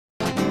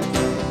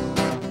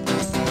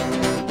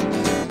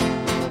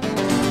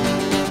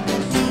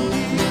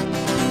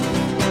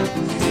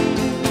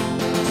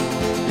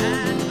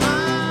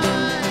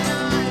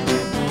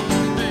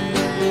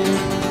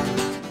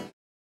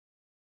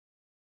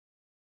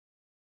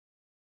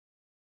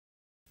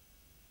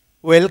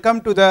Welcome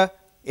to the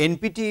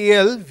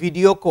NPTEL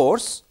video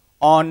course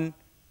on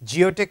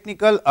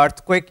Geotechnical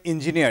Earthquake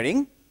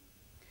Engineering.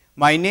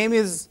 My name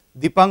is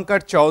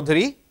Dipankar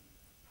Chaudhary.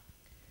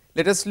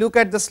 Let us look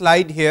at the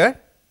slide here.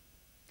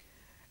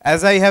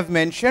 As I have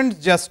mentioned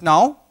just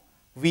now,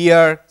 we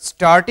are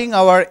starting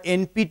our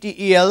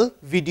NPTEL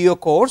video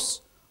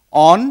course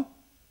on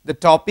the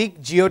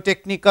topic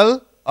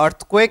Geotechnical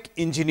Earthquake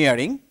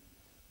Engineering.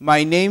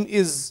 My name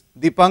is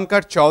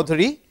Dipankar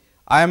Chaudhary.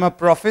 I am a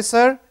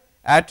professor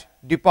at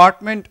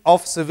Department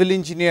of Civil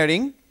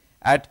Engineering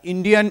at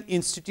Indian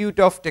Institute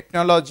of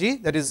Technology,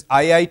 that is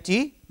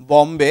IIT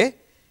Bombay,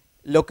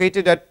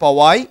 located at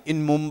Powai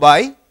in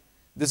Mumbai.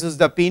 This is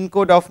the pin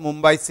code of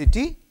Mumbai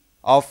city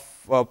of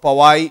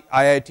Powai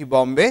IIT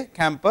Bombay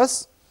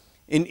campus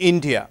in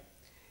India.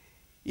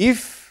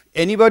 If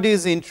anybody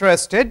is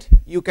interested,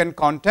 you can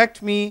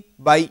contact me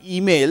by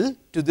email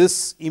to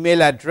this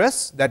email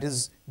address, that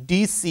is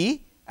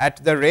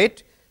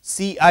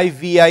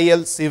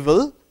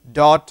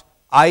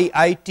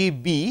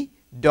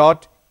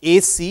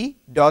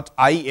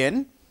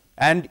dc@civilcivil.iitb.ac.in,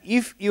 and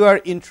if you are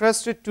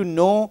interested to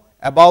know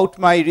about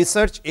my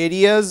research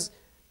areas,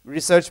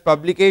 research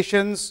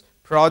publications,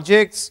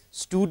 projects,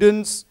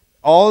 students,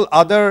 all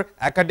other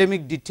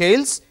academic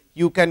details,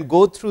 you can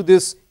go through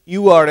this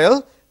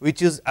URL,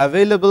 which is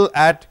available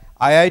at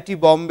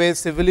IIT Bombay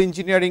Civil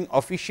Engineering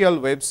official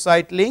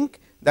website link,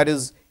 that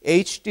is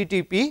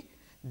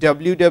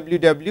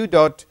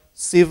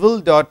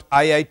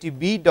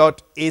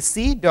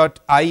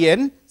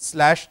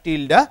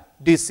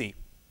http://www.civil.iitb.ac.in/dc.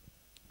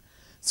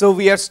 So,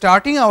 we are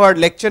starting our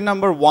lecture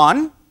number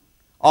 1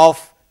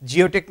 of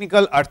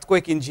Geotechnical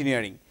Earthquake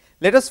Engineering.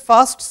 Let us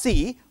first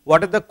see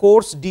what are the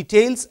course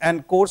details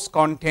and course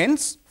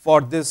contents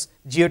for this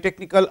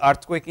Geotechnical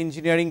Earthquake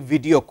Engineering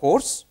video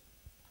course.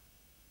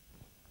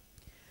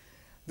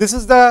 This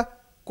is the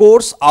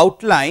course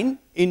outline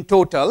in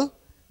total.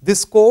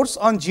 This course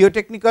on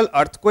Geotechnical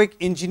Earthquake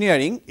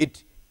Engineering,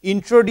 it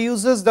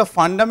introduces the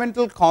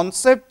fundamental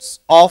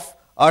concepts of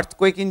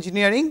earthquake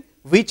engineering,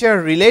 which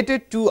are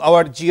related to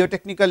our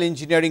geotechnical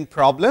engineering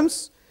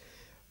problems,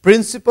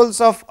 principles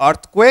of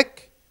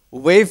earthquake,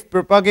 wave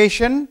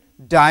propagation,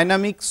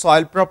 dynamic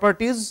soil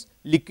properties,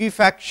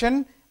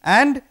 liquefaction,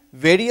 and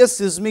various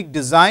seismic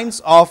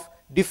designs of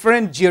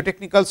different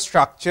geotechnical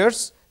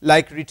structures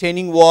like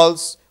retaining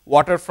walls,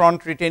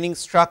 waterfront retaining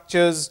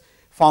structures,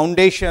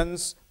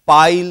 foundations,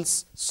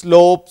 piles,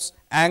 slopes,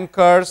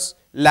 anchors,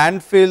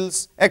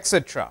 landfills,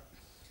 etc.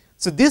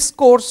 So, this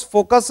course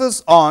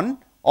focuses on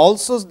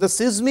also the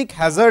seismic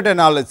hazard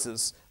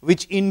analysis,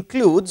 which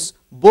includes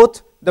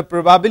both the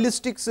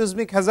probabilistic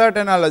seismic hazard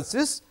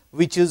analysis,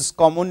 which is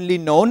commonly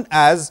known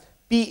as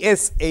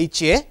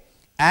PSHA,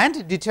 and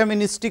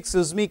deterministic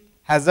seismic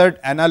hazard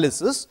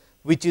analysis,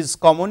 which is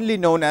commonly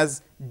known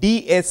as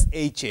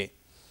DSHA,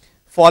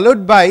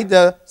 followed by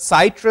the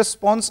site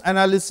response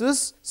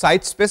analysis,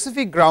 site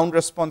specific ground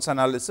response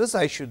analysis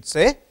I should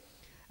say,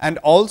 and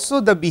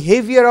also the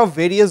behavior of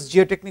various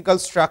geotechnical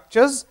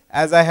structures,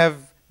 as I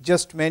have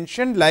just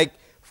mentioned, like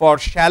for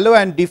shallow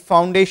and deep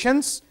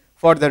foundations,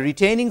 for the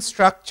retaining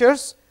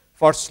structures,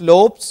 for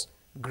slopes,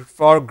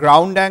 for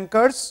ground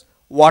anchors,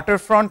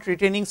 waterfront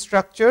retaining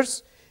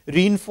structures,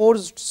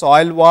 reinforced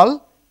soil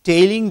wall,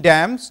 tailing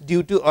dams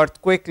due to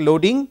earthquake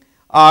loading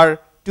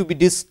are to be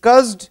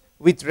discussed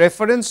with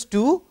reference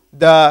to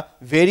the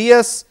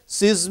various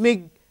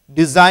seismic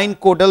design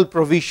codal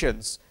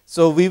provisions.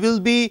 So, we will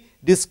be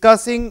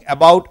discussing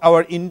about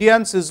our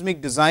Indian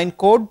seismic design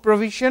code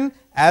provision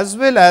as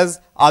well as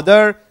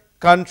other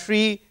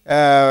country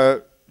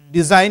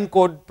design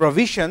code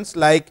provisions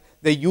like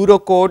the Euro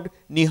code,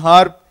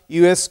 NIHARP,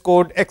 US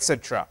code,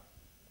 etc.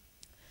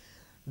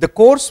 The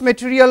course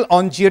material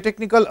on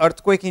geotechnical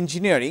earthquake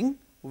engineering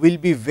will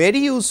be very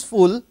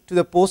useful to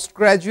the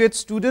postgraduate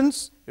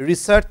students,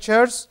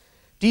 researchers,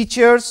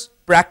 teachers,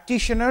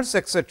 practitioners,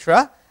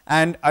 etc.,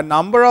 and a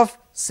number of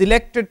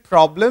selected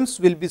problems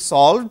will be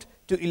solved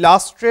to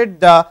illustrate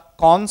the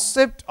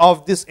concept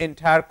of this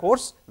entire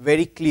course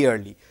very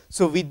clearly.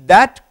 So, with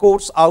that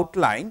course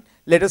outline,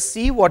 let us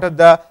see what are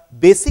the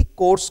basic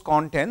course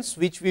contents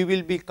which we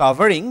will be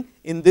covering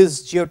in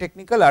this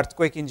Geotechnical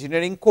Earthquake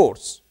Engineering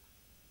course.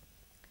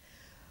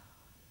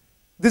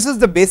 This is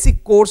the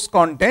basic course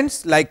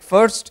contents, like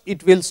first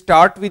it will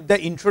start with the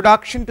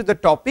introduction to the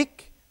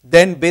topic,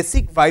 then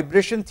basic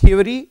vibration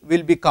theory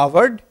will be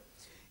covered,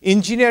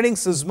 engineering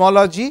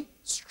seismology,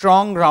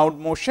 strong ground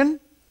motion,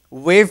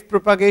 wave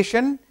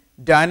propagation,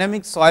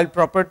 dynamic soil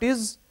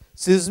properties,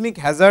 seismic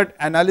hazard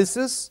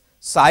analysis,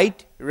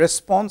 site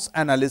response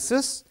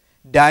analysis,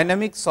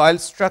 dynamic soil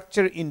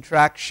structure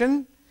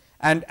interaction,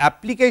 and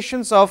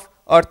applications of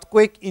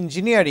earthquake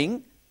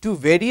engineering to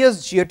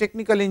various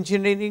geotechnical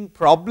engineering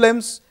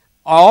problems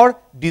or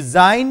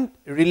design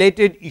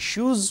related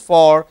issues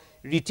for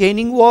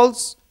retaining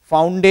walls,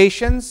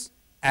 foundations,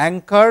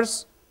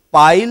 anchors,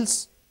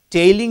 piles,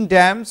 tailing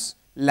dams,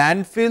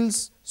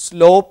 landfills,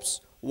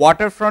 slopes,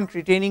 waterfront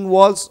retaining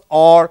walls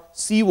or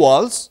sea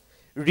walls,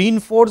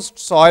 reinforced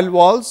soil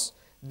walls,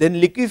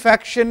 then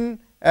liquefaction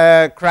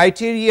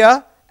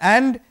criteria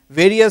and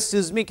various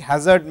seismic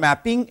hazard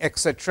mapping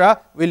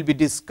etc. will be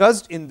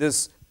discussed in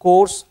this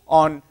course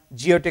on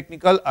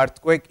geotechnical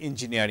earthquake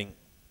engineering.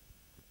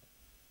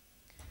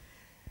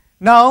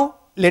 Now,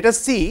 let us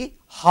see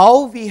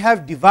how we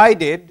have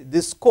divided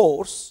this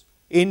course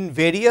in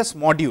various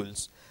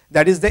modules.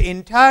 That is the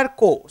entire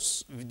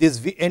course,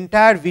 this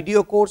entire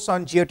video course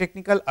on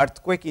geotechnical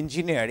earthquake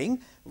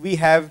engineering, we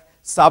have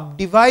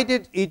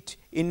subdivided it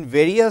in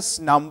various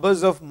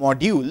numbers of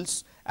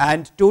modules,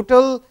 and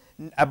total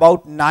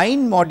about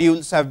 9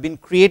 modules have been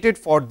created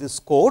for this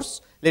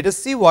course. Let us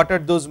see what are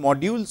those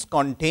modules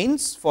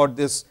contains for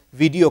this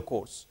video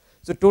course.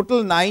 So,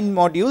 total 9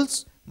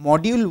 modules.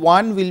 Module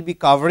 1 will be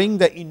covering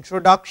the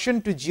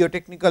introduction to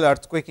geotechnical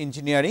earthquake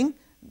engineering.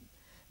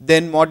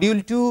 Then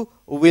module 2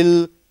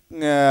 will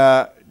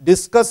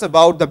discuss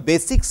about the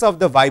basics of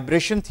the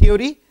vibration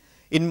theory.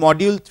 In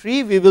module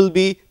 3, we will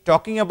be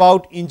talking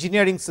about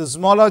engineering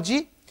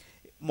seismology.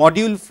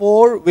 Module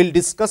 4 will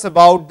discuss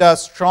about the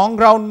strong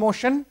ground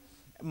motion.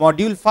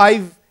 Module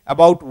 5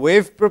 about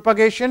wave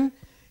propagation.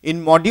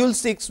 In module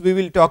 6, we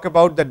will talk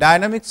about the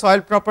dynamic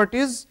soil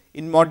properties.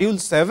 In module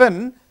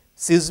 7,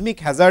 seismic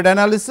hazard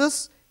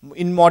analysis.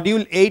 In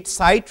module 8,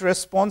 site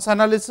response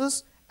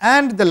analysis,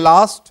 and the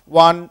last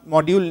one,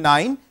 module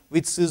 9,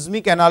 with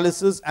seismic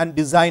analysis and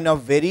design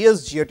of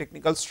various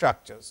geotechnical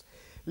structures.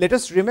 Let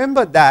us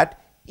remember that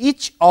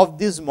each of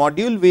these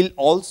module will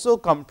also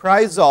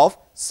comprise of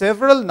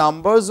several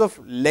numbers of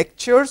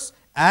lectures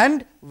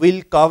and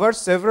will cover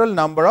several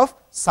number of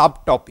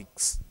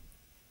subtopics.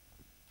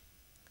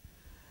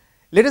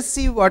 Let us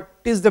see what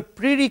is the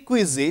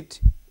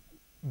prerequisite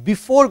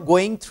before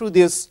going through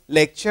this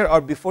lecture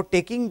or before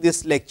taking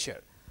this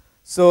lecture.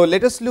 So,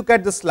 let us look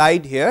at the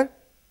slide here.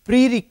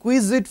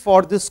 Prerequisite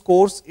for this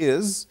course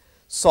is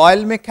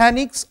soil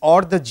mechanics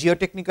or the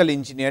geotechnical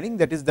engineering,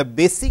 that is the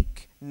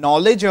basic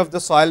knowledge of the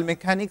soil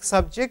mechanics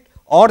subject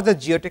or the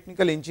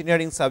geotechnical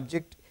engineering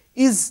subject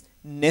is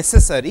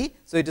necessary.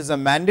 So, it is a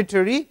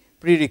mandatory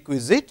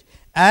prerequisite,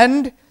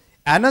 and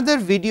another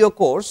video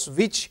course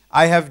which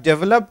I have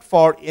developed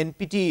for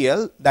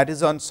NPTEL, that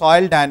is on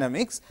soil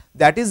dynamics,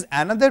 that is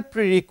another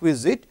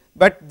prerequisite,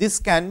 but this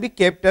can be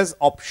kept as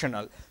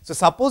optional. So,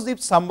 suppose if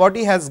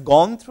somebody has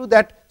gone through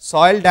that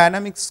soil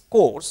dynamics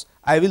course,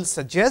 I will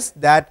suggest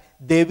that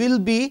they will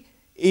be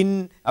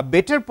in a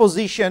better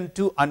position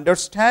to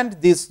understand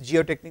this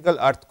geotechnical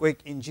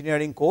earthquake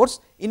engineering course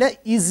in a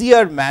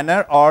easier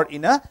manner or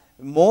in a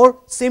more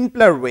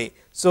simpler way.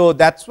 So,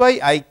 that is why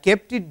I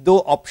kept it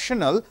though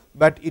optional,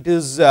 but it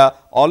is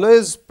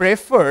always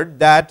preferred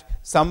that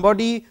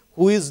somebody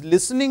who is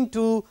listening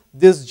to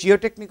this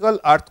geotechnical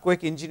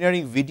earthquake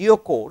engineering video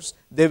course,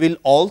 they will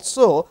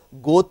also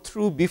go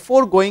through,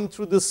 before going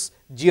through this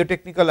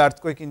geotechnical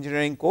earthquake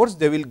engineering course,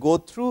 they will go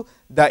through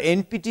the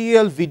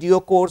NPTEL video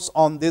course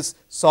on this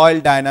soil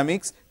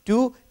dynamics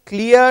to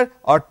clear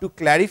or to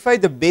clarify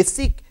the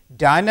basic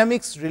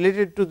dynamics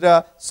related to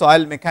the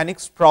soil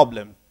mechanics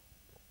problem.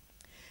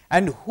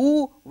 And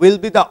who will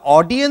be the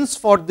audience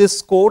for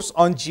this course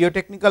on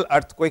geotechnical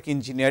earthquake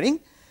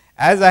engineering?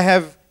 As I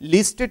have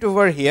listed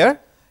over here,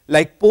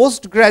 like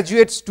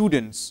postgraduate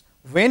students.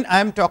 When I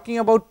am talking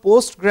about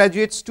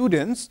postgraduate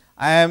students,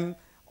 I am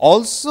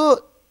also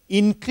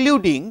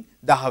including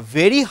the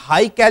very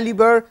high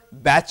caliber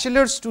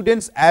bachelor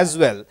students as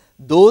well,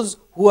 those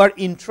who are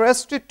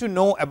interested to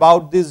know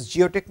about this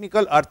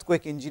geotechnical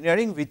earthquake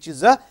engineering, which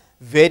is a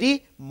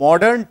very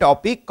modern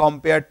topic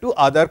compared to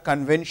other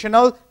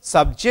conventional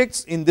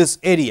subjects in this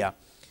area.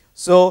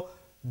 So,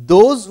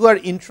 those who are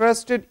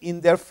interested in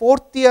their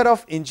 4th year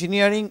of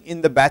engineering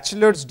in the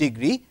bachelor's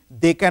degree,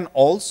 they can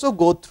also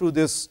go through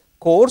this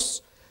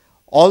course.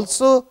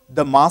 Also,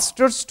 the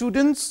master's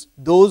students,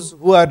 those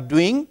who are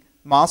doing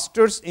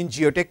masters in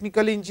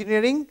geotechnical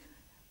engineering,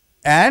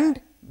 and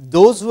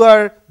those who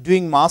are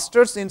doing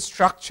masters in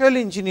structural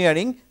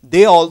engineering,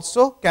 they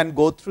also can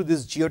go through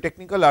this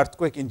geotechnical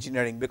earthquake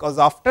engineering, because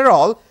after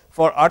all,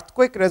 for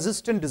earthquake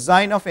resistant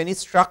design of any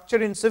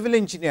structure in civil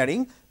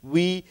engineering,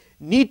 we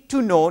need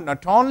to know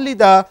not only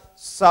the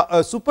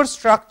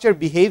superstructure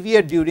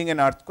behavior during an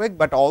earthquake,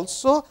 but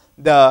also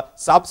the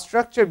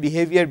substructure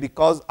behavior,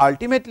 because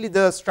ultimately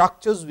the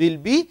structures will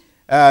be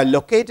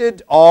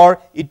located or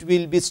it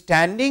will be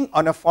standing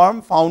on a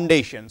firm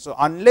foundation. So,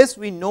 unless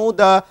we know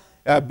the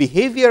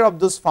behavior of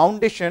this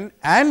foundation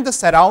and the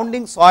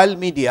surrounding soil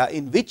media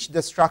in which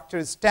the structure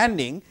is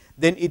standing,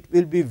 then it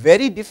will be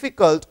very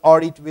difficult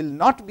or it will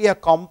not be a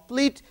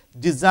complete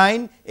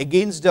design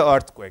against the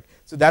earthquake.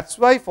 So, that is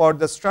why for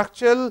the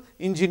structural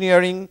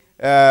engineering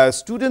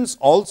students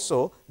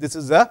also, this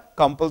is a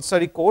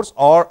compulsory course,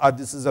 or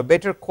this is a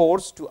better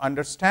course to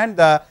understand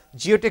the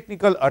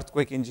geotechnical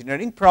earthquake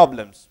engineering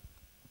problems.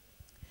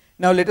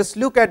 Now, let us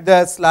look at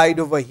the slide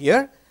over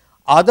here.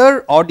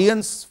 Other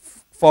audience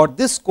for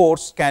this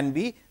course can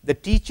be the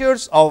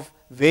teachers of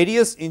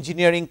various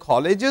engineering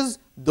colleges,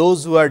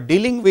 those who are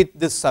dealing with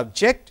this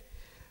subject,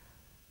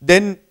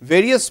 then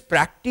various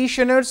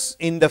practitioners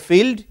in the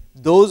field,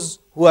 those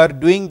who are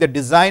doing the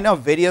design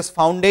of various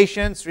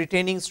foundations,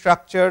 retaining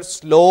structures,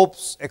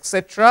 slopes,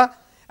 etc.,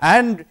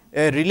 and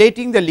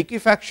relating the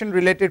liquefaction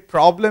related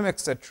problem,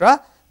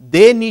 etc.,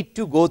 they need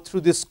to go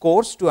through this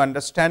course to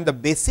understand the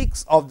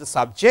basics of the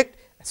subject,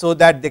 so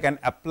that they can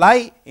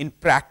apply in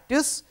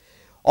practice.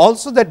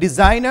 Also, the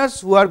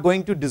designers who are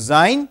going to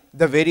design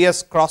the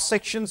various cross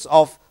sections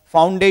of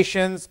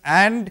foundations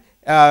and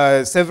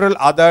several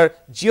other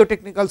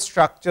geotechnical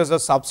structures or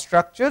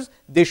substructures,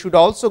 they should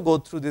also go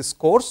through this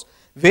course.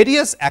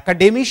 Various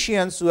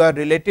academicians who are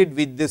related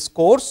with this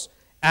course,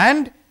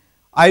 and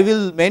I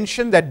will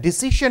mention that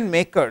decision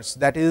makers,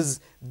 that is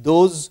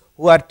those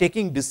who are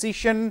taking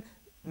decision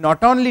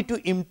not only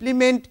to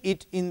implement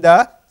it in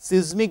the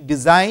seismic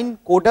design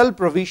codal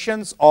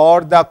provisions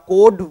or the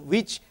code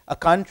which a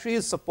country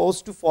is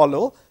supposed to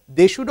follow,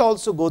 they should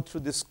also go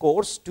through this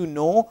course to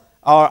know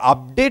or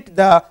update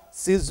the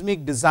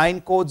seismic design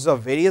codes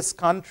of various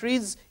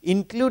countries,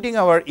 including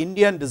our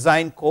Indian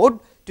design code,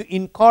 to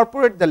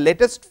incorporate the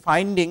latest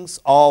findings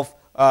of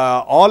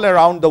all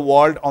around the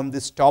world on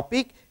this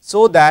topic,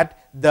 so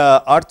that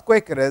the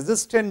earthquake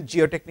resistant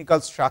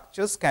geotechnical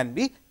structures can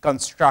be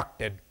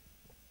constructed,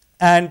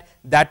 and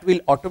that will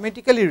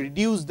automatically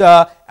reduce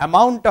the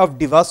amount of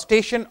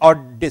devastation or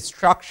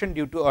destruction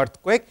due to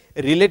earthquake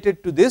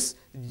related to this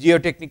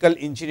geotechnical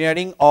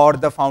engineering or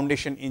the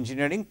foundation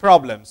engineering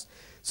problems.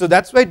 So,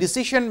 that is why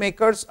decision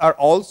makers are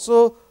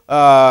also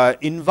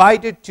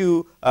invited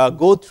to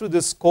go through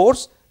this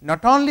course.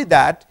 Not only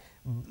that,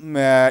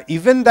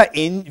 even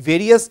the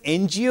various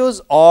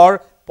NGOs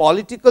or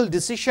political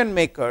decision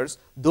makers,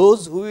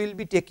 those who will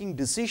be taking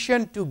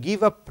decision to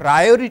give a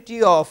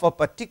priority of a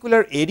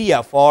particular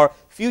area for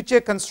future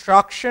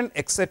construction,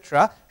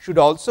 etc., should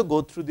also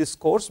go through this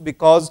course,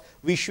 because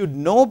we should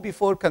know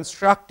before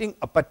constructing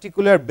a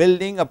particular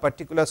building, a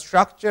particular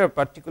structure, a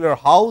particular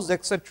house,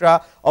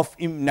 etc., of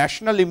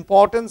national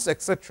importance,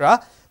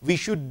 etc., we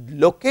should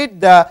locate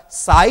the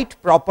site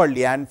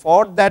properly, and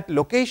for that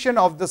location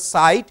of the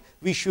site,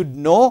 we should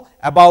know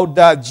about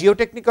the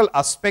geotechnical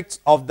aspects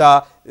of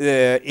the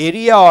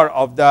area or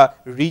of the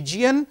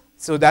region.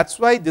 So, that is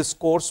why this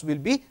course will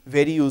be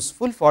very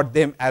useful for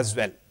them as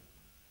well.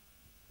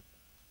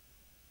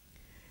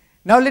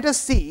 Now, let us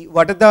see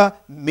what are the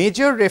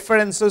major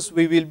references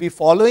we will be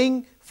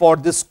following for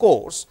this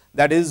course,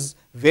 that is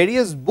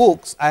various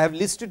books I have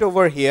listed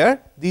over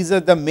here. These are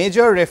the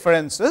major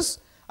references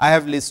I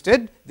have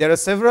listed. There are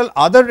several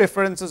other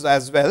references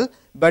as well,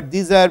 but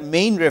these are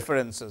main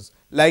references,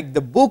 like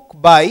the book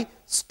by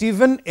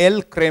Stephen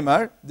L.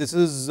 Kramer. This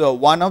is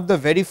one of the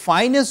very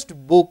finest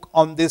book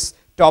on this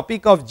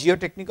topic of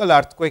geotechnical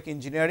earthquake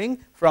engineering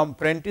from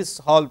Prentice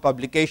Hall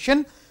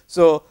publication.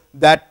 So,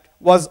 that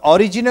was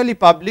originally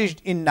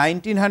published in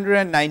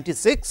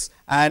 1996,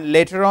 and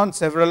later on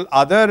several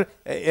other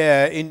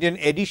Indian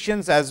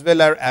editions as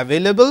well are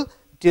available.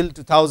 Till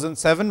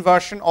 2007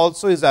 version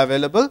also is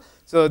available.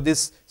 So,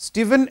 this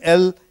Stephen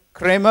L.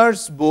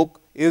 Kramer's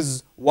book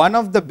is one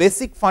of the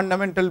basic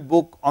fundamental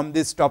book on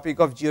this topic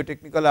of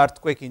geotechnical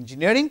earthquake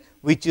engineering,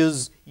 which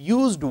is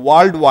used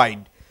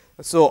worldwide.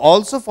 So,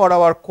 also for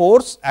our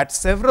course at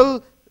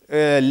several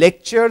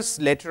lectures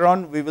later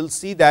on, we will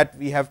see that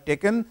we have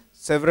taken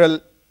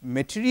several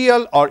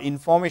material or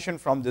information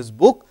from this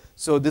book.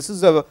 So, this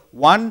is a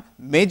one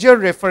major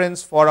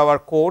reference for our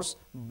course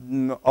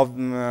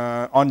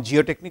on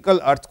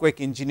geotechnical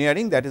earthquake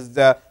engineering, that is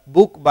the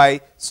book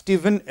by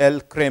Stephen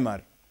L.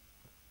 Kramer.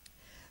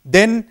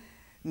 Then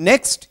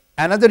next,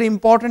 another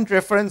important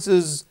reference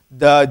is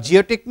the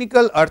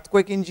Geotechnical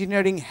Earthquake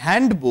Engineering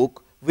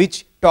Handbook,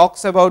 which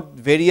talks about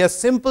various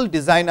simple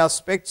design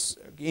aspects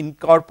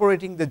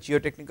incorporating the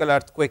geotechnical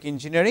earthquake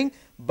engineering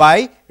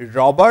by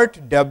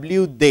Robert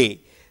W.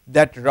 Day.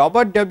 That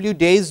Robert W.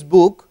 Day's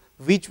book,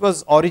 which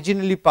was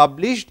originally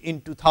published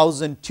in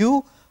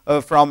 2002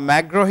 from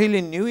McGraw-Hill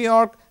in New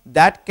York,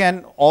 that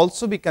can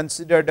also be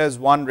considered as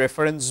one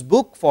reference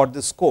book for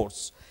this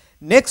course.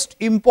 Next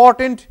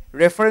important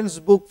reference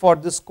book for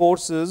this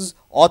course is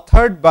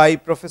authored by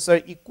Professor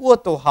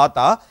Ikuo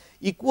Tohata.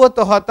 Ikuo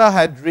Tohata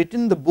had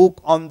written the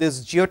book on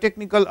this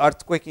geotechnical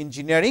earthquake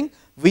engineering,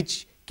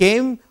 which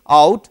came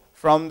out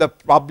from the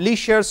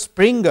publisher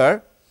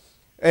Springer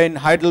in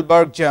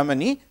Heidelberg,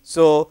 Germany.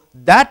 So,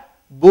 that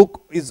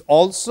book is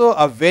also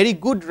a very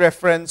good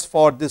reference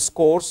for this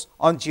course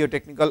on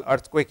geotechnical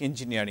earthquake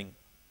engineering.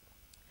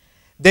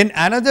 Then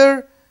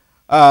another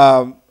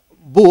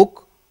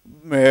book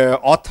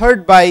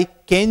authored by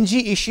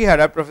Kenji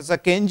Ishihara. Professor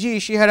Kenji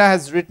Ishihara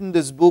has written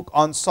this book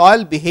on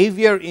soil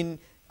behavior in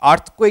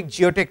earthquake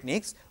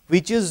geotechnics,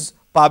 which is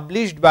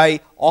published by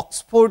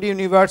Oxford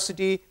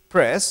University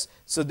Press.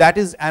 So, that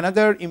is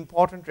another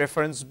important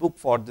reference book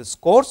for this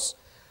course.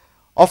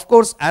 Of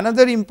course,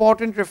 another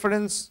important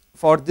reference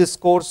for this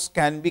course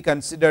can be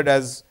considered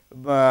as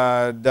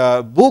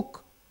the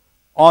book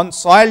on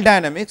soil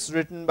dynamics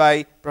written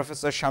by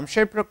Professor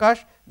Shamsher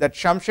Prakash. That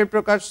Shamsher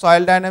Prakash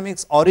soil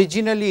dynamics,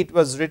 originally it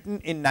was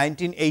written in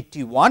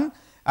 1981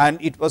 and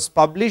it was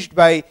published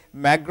by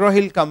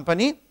McGraw-Hill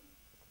company.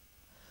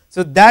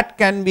 So, that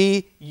can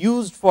be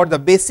used for the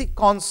basic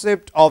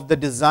concept of the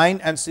design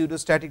and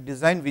pseudostatic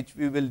design, which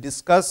we will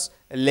discuss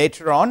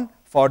later on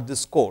for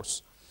this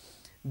course.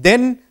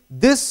 Then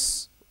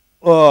this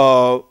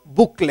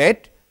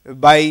booklet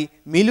by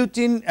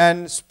Milutin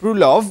and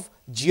Sprulov,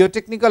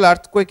 Geotechnical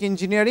Earthquake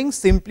Engineering,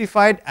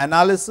 Simplified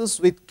Analysis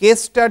with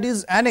Case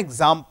Studies and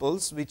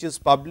Examples, which is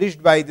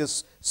published by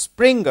this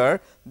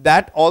Springer,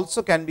 that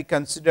also can be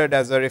considered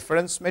as a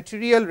reference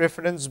material,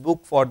 reference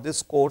book for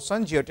this course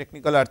on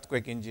Geotechnical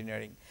Earthquake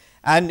Engineering.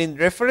 And in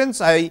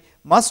reference, I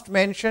must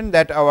mention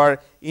that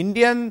our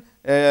Indian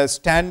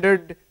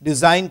standard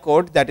design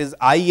code, that is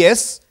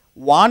IS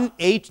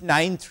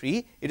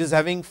 1893, it is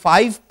having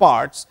 5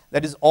 parts,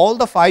 that is all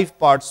the 5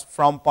 parts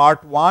from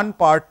part 1,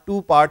 part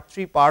 2, part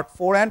 3, part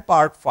 4 and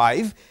part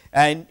 5,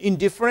 and in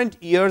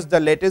different years the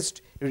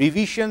latest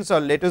revisions or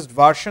latest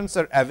versions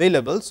are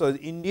available. So,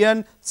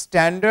 Indian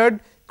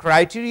standard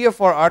criteria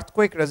for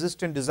earthquake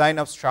resistant design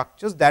of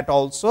structures, that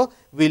also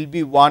will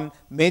be one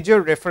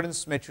major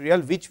reference material,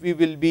 which we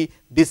will be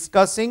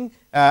discussing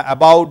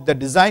about the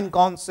design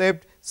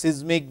concept,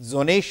 seismic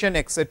zonation,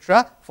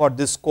 etc., for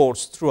this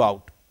course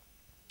throughout.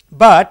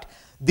 But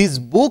these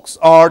books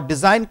or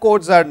design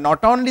codes are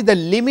not only the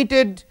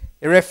limited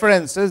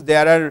references,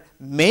 there are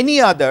many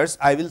others.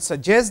 I will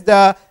suggest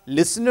the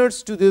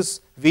listeners to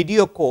this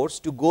video course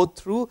to go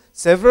through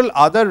several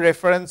other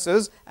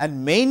references,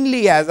 and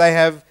mainly, as I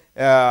have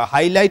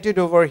highlighted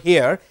over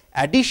here,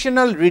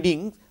 additional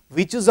reading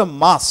which is a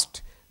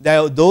must.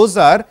 Those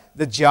are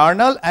the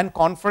journal and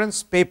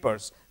conference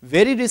papers.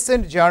 Very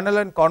recent journal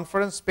and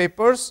conference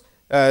papers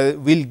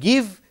will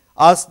give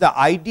us the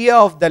idea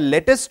of the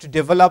latest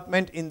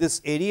development in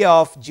this area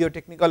of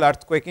geotechnical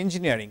earthquake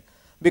engineering,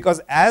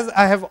 because as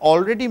I have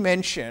already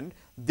mentioned,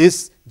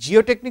 this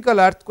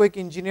geotechnical earthquake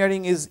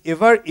engineering is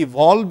ever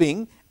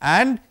evolving,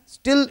 and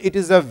still it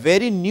is a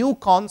very new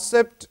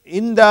concept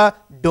in the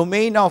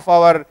domain of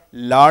our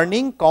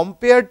learning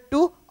compared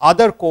to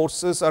other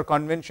courses or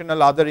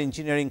conventional other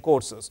engineering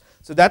courses.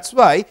 So, that is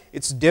why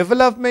its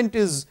development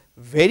is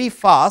very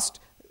fast.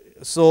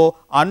 So,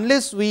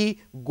 unless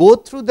we go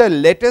through the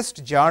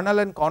latest journal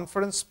and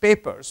conference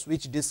papers,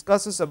 which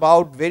discusses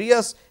about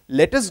various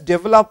latest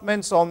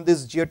developments on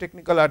this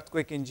geotechnical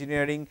earthquake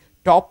engineering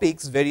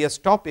topics, various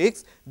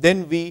topics,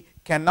 then we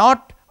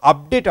cannot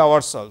update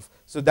ourselves.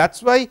 So, that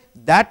is why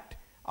that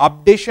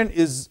updation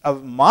is a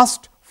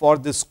must for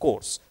this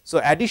course.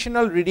 So,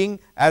 additional reading,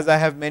 as I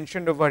have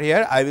mentioned over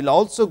here, I will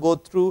also go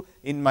through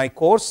in my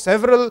course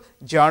several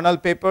journal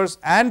papers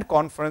and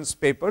conference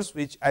papers,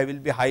 which I will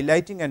be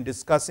highlighting and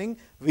discussing,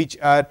 which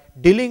are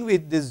dealing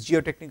with this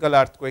geotechnical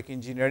earthquake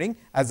engineering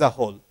as a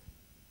whole.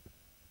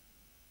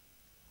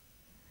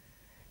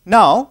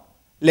 Now,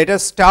 let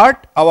us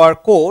start our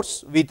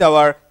course with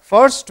our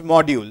first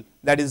module,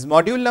 that is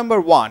module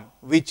number 1,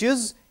 which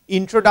is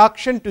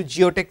Introduction to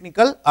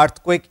Geotechnical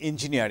Earthquake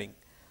Engineering.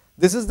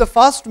 This is the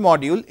first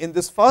module. In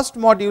this first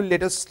module,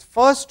 let us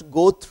first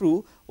go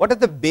through what are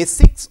the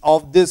basics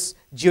of this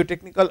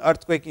geotechnical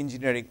earthquake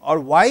engineering, or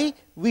why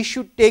we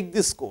should take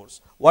this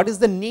course. What is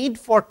the need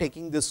for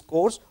taking this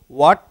course?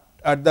 What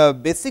are the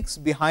basics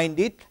behind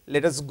it?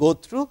 Let us go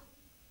through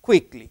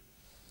quickly.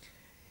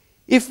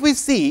 If we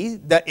see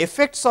the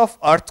effects of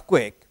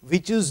earthquake,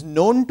 which is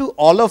known to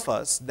all of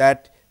us,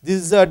 that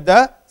these are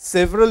the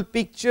several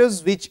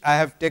pictures which I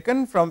have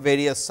taken from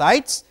various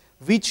sites,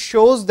 which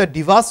shows the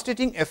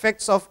devastating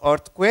effects of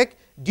earthquake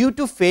due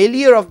to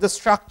failure of the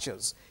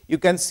structures. You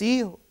can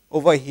see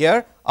over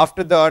here,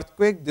 after the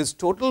earthquake, this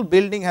total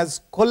building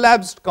has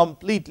collapsed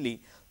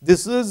completely.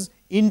 This is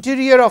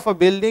interior of a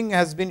building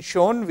has been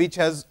shown, which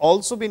has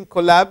also been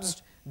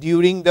collapsed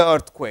during the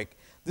earthquake.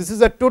 This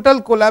is a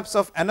total collapse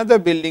of another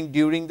building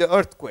during the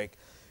earthquake.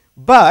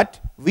 But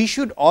we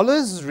should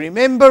always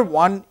remember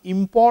one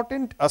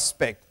important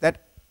aspect,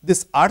 that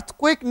this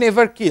earthquake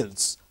never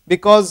kills,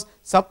 because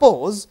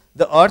suppose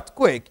the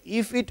earthquake,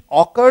 if it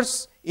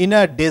occurs in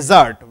a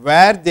desert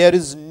where there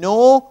is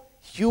no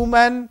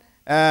human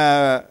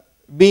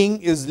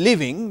being is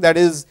living, that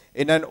is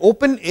in an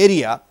open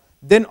area,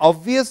 then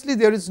obviously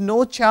there is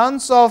no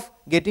chance of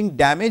getting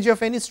damage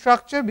of any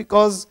structure,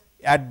 because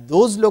at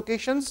those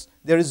locations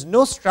there is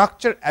no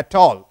structure at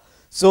all.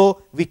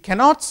 So, we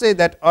cannot say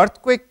that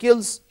earthquake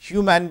kills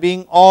human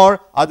being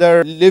or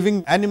other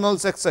living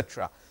animals,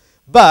 etc.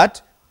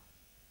 But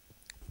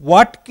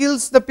what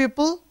kills the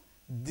people?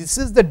 This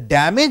is the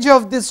damage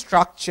of this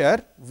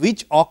structure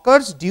which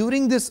occurs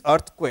during this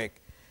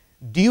earthquake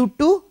due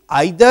to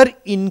either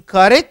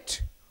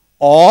incorrect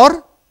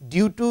or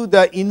due to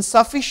the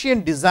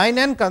insufficient design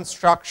and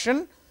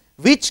construction,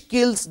 which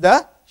kills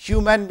the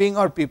human being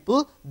or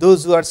people,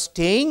 those who are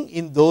staying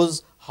in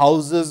those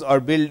houses or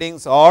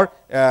buildings or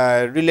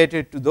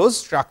related to those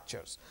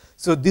structures.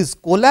 So, this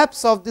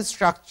collapse of this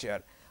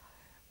structure,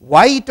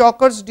 why it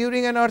occurs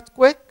during an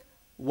earthquake?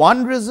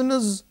 One reason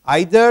is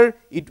either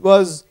it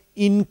was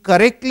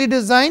incorrectly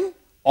designed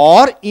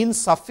or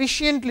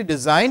insufficiently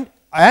designed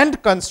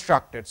and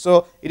constructed.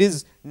 So, it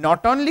is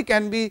not only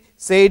can be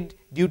said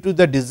due to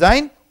the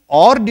design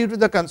or due to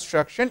the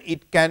construction,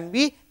 it can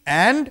be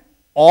and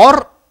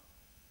or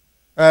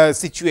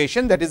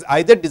situation, that is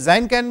either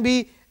design can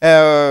be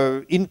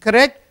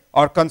incorrect,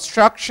 or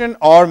construction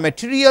or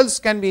materials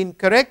can be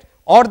incorrect,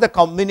 or the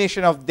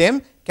combination of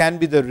them can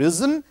be the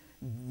reason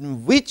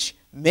which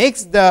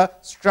makes the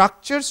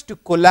structures to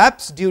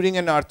collapse during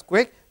an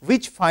earthquake,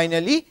 which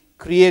finally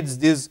creates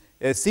this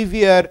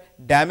severe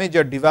damage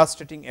or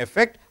devastating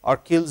effect, or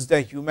kills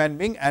the human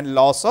being and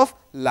loss of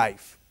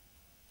life.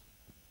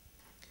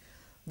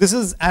 This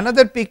is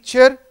another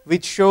picture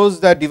which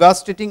shows the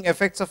devastating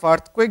effects of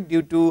earthquake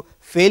due to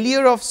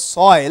failure of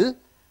soil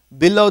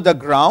below the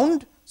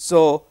ground.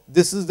 So,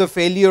 this is the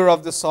failure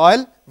of the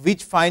soil,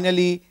 which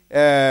finally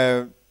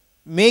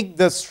make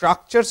the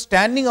structure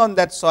standing on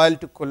that soil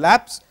to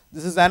collapse.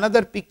 This is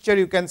another picture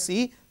you can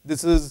see.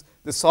 This is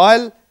the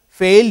soil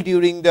failed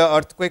during the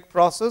earthquake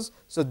process.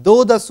 So,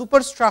 though the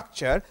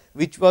superstructure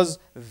which was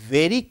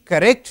very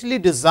correctly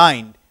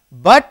designed,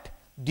 but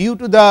due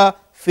to the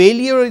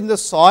failure in the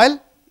soil,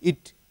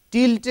 it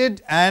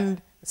tilted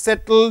and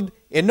settled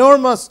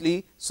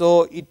enormously.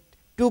 So, it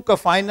took a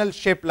final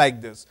shape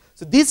like this.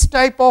 So, this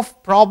type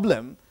of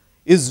problem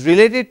is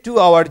related to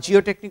our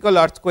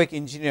geotechnical earthquake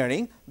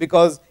engineering,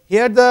 because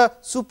here the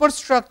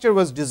superstructure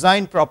was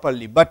designed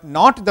properly, but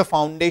not the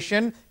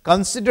foundation,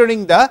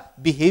 considering the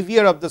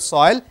behavior of the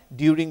soil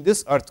during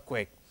this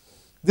earthquake.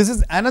 This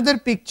is another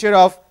picture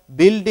of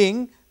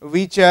building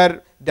which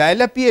are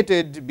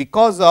dilapidated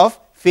because of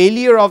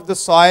failure of the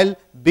soil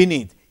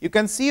beneath. You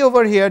can see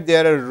over here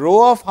there are a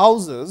row of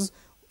houses,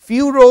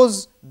 few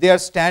rows they are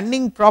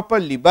standing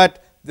properly,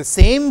 but the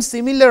same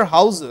similar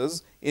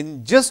houses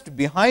in just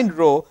behind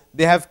row,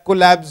 they have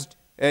collapsed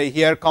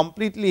here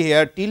completely,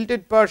 here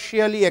tilted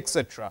partially,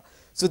 etc.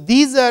 So,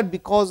 these are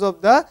because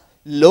of the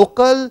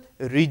local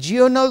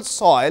regional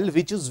soil,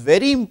 which is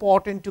very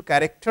important to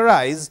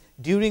characterize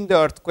during the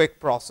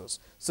earthquake process.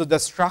 So, the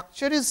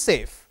structure is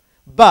safe,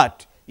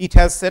 but it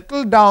has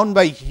settled down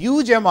by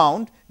huge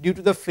amount due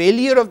to the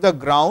failure of the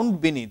ground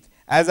beneath.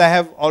 As I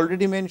have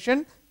already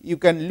mentioned, you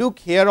can look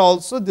here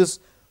also, this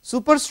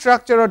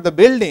superstructure or the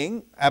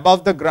building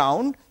above the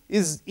ground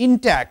is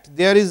intact,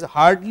 there is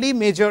hardly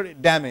major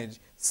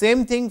damage.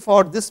 Same thing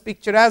for this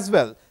picture as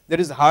well,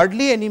 there is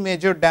hardly any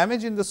major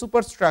damage in the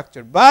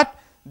superstructure, but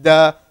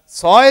the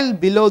soil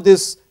below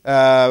this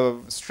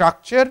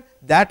structure,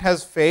 that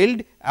has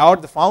failed, or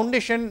the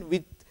foundation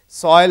with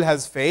soil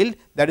has failed.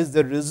 That is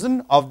the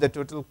reason of the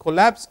total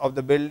collapse of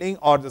the building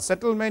or the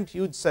settlement,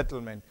 huge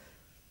settlement.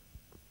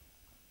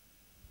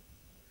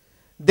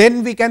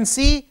 Then we can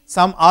see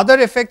some other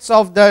effects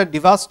of the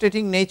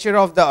devastating nature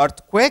of the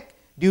earthquake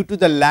due to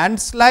the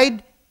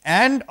landslide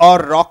and or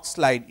rock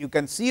slide. You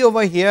can see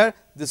over here,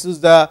 this is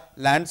the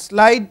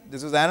landslide,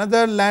 this is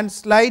another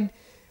landslide.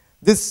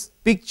 This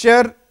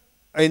picture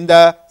in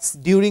the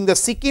during the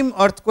Sikkim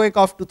earthquake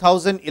of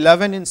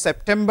 2011 in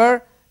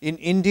September in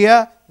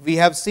India, we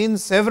have seen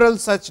several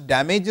such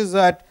damages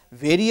at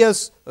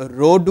various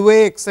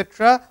roadway,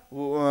 etc.,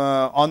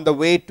 on the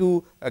way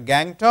to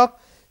Gangtok.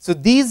 So,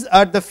 these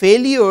are the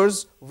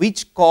failures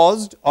which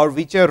caused or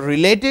which are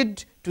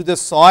related to the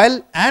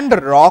soil and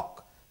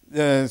rock.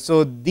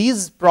 So,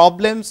 these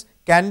problems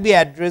can be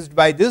addressed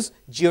by this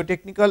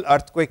geotechnical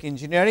earthquake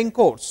engineering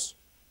course.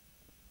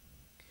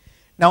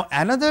 Now,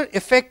 another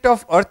effect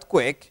of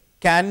earthquake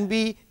can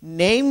be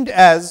named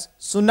as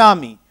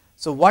tsunami.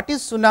 So, what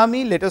is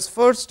tsunami? Let us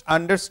first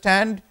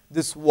understand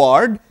this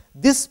word.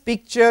 This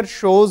picture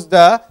shows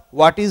the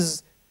what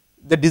is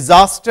the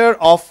disaster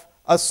of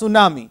a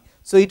tsunami.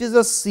 So, it is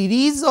a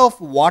series of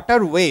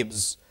water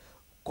waves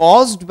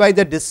caused by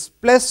the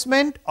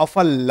displacement of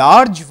a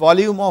large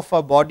volume of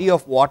a body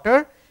of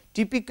water,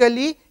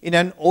 typically in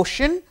an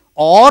ocean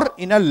or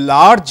in a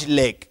large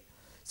lake.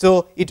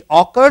 So, it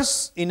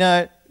occurs in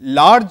a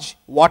large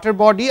water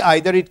body,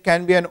 either it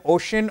can be an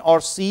ocean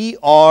or sea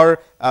or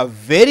a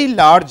very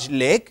large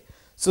lake.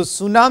 So,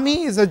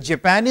 tsunami is a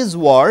Japanese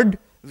word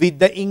with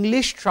the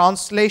English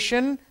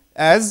translation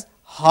as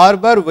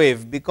harbor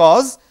wave,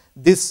 because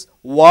this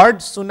word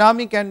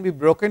tsunami can be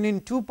broken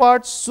in two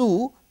parts.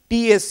 Su,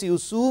 TSU,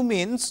 su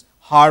means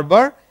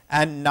harbor,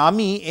 and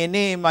nami,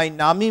 NAMI,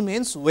 nami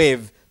means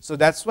wave. So,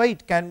 that is why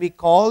it can be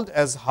called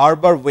as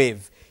harbor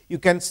wave. You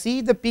can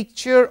see the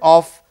picture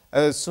of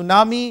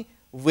tsunami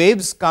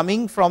waves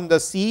coming from the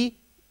sea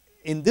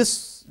in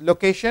this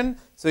location.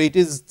 So, it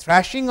is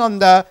thrashing on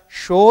the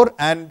shore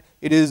and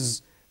it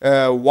is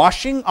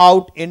washing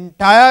out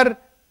entire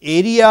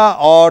area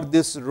or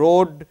this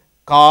road,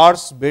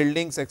 cars,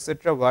 buildings,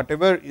 etc.,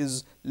 whatever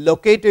is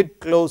located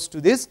close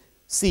to this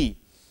sea.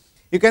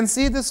 You can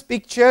see this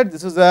picture.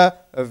 This is a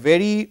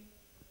very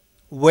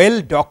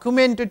well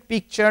documented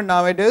picture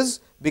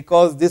nowadays,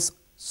 because this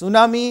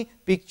tsunami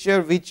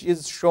picture which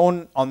is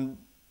shown on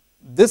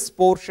this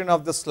portion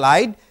of the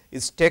slide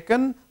is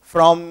taken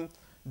from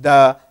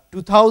the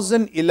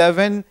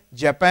 2011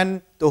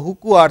 Japan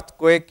Tohoku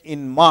earthquake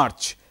in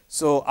March.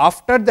 So,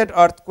 after that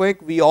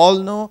earthquake, we all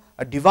know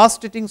a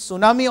devastating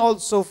tsunami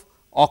also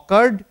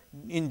occurred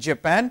in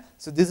Japan.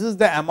 So, this is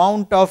the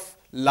amount of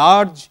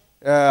large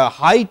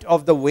height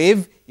of the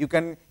wave. You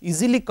can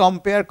easily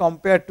compare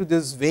to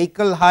this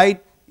vehicle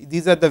height.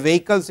 These are the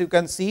vehicles you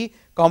can see.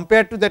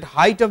 Compared to that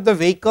height of the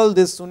vehicle,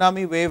 this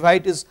tsunami wave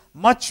height is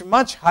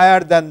much higher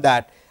than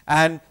that,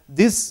 and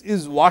this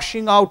is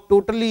washing out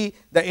totally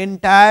the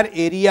entire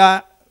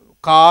area,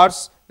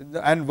 cars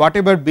and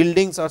whatever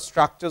buildings or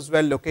structures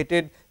were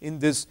located in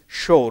this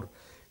shore.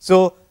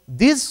 So,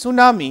 this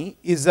tsunami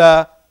is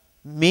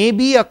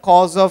maybe a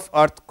cause of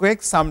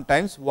earthquake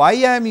sometimes. Why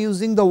I am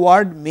using the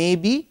word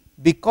maybe?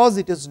 Because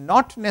it is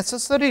not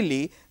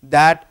necessarily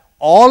that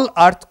all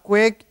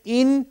earthquake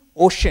in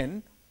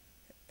ocean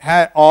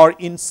or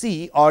in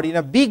sea or in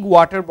a big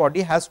water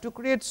body has to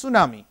create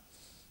tsunami,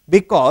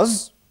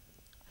 because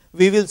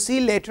we will see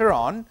later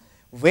on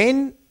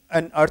when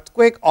an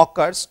earthquake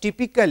occurs,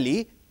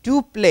 typically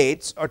two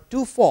plates or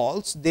two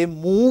faults, they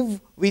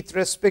move with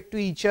respect to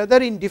each other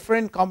in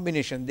different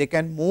combination. They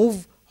can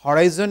move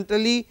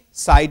horizontally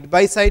side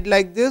by side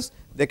like this,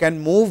 they can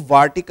move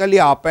vertically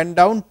up and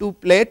down two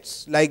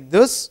plates like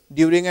this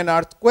during an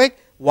earthquake,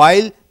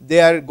 while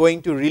they are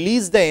going to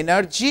release the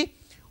energy,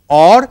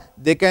 or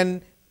they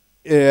can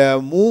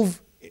move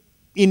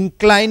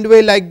inclined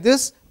way like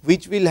this,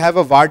 which will have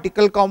a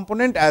vertical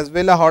component as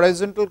well a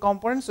horizontal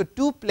component. So,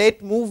 two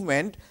plate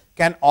movement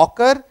can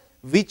occur,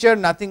 which are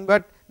nothing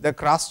but the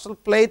crustal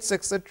plates,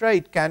 etc.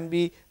 It can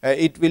be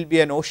it will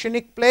be an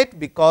oceanic plate,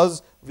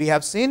 because we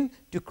have seen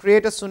to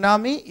create a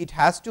tsunami, it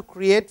has to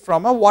create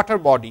from a water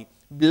body,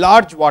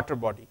 large water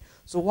body.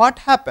 So, what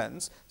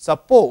happens?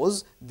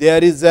 Suppose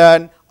there is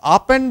an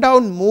up and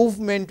down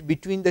movement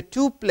between the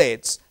two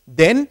plates,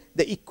 then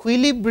the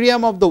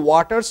equilibrium of the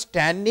water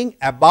standing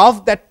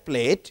above that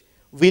plate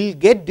will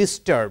get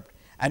disturbed,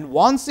 and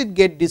once it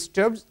get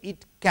disturbed,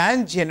 it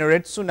can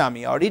generate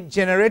tsunami, or it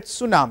generates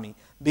tsunami,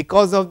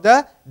 because of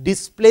the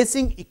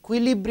displacing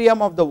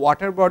equilibrium of the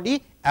water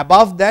body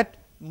above that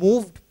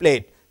moved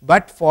plate.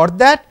 But for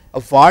that, a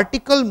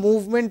vertical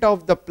movement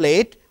of the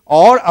plate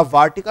or a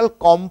vertical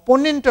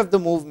component of the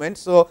movement.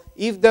 So,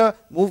 if the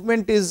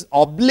movement is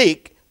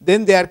oblique,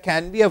 then there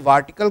can be a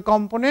vertical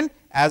component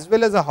as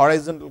well as a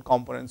horizontal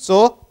component.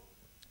 So,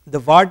 the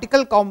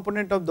vertical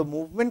component of the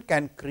movement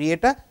can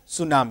create a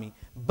tsunami,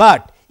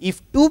 but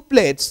if two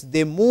plates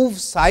they move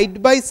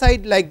side by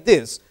side like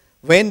this,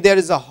 when there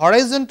is a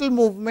horizontal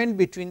movement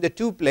between the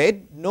two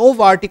plates, no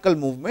vertical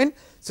movement.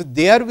 So,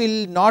 there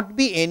will not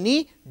be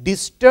any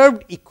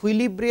disturbed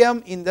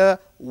equilibrium in the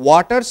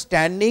water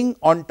standing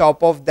on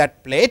top of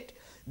that plate.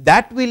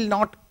 That will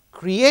not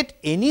create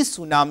any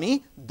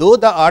tsunami, though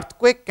the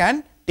earthquake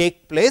can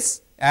take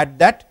place at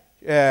that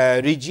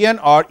region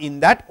or in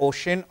that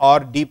ocean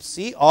or deep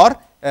sea or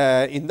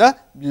in the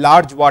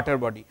large water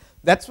body.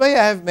 That is why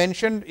I have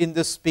mentioned in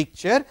this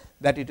picture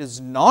that it is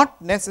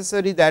not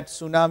necessary that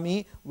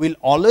tsunami will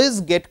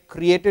always get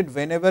created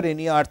whenever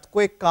any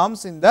earthquake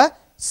comes in the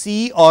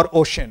sea or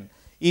ocean.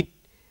 It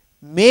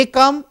may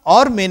come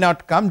or may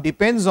not come,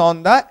 depends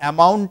on the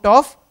amount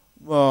of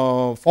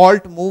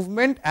fault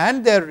movement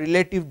and their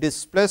relative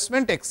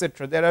displacement,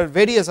 etc. There are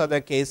various other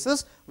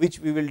cases which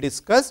we will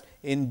discuss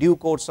in due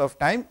course of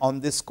time on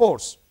this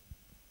course.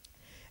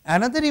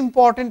 Another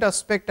important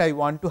aspect I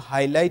want to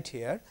highlight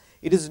here,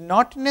 it is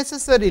not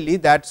necessarily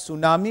that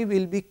tsunami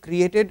will be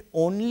created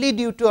only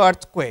due to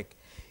earthquake.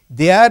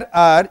 There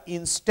are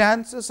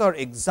instances or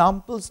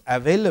examples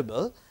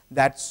available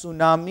that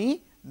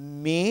tsunami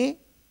may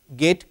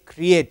get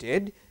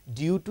created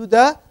due to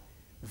the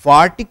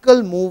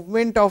vertical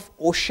movement of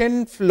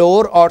ocean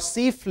floor or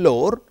sea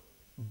floor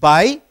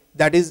by,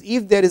 that is,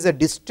 if there is a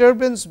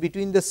disturbance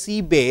between the sea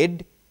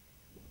bed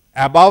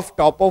above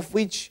top of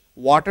which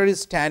water is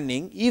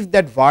standing, if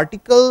that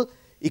vertical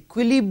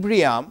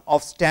equilibrium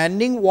of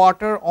standing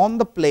water on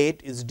the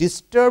plate is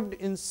disturbed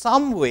in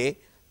some way,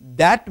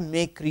 that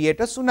may create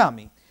a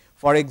tsunami.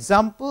 For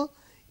example,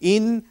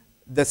 in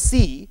the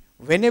sea,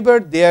 whenever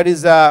there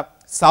is a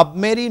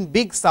submarine,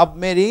 big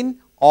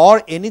submarine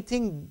or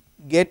anything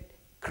get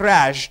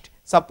crashed,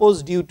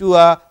 suppose due to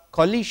a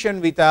collision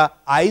with a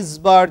ice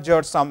barge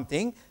or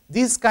something,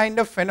 this kind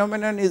of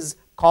phenomenon is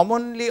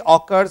commonly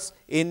occurs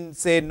in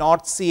say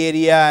North Sea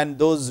area and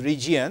those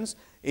regions,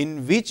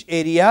 in which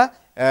area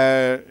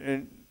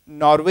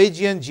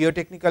Norwegian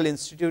Geotechnical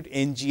Institute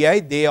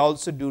NGI, they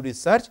also do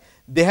research.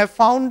 They have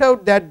found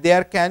out that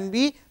there can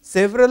be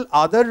several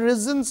other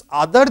reasons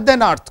other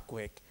than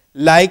earthquake,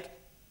 like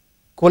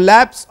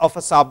collapse of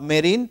a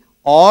submarine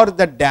or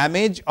the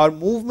damage or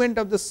movement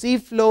of the sea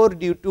floor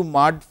due to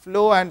mud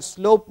flow and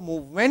slope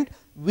movement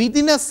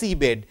within a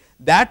seabed.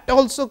 That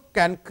also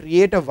can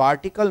create a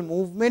vertical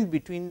movement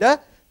between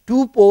the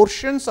two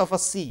portions of a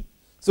sea.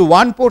 So,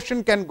 one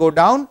portion can go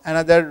down,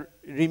 another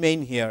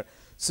remain here.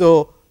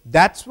 So,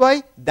 that is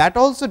why that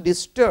also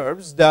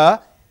disturbs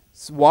the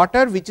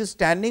water which is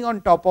standing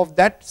on top of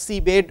that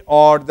seabed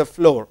or the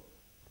floor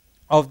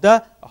of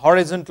the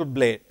horizontal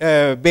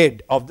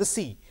bed of the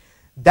sea.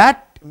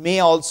 That may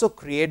also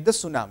create the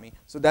tsunami.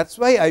 So, that is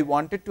why I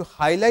wanted to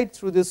highlight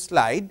through this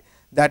slide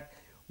that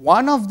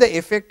one of the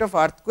effect of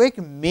earthquake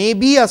may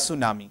be a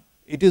tsunami.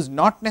 It is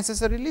not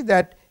necessarily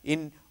that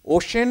in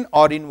ocean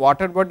or in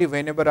water body,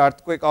 whenever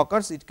earthquake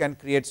occurs, it can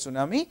create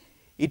tsunami.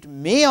 It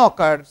may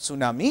occur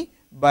tsunami,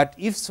 but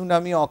if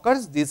tsunami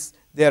occurs,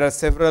 there are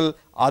several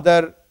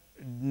other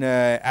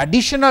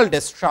additional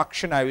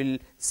destruction, I will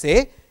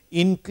say,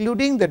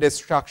 including the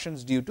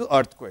destructions due to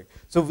earthquake.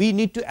 So, we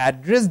need to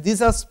address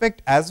this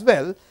aspect as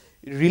well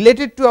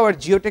related to our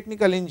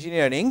geotechnical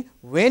engineering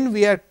when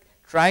we are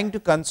trying to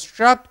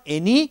construct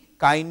any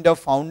kind of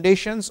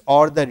foundations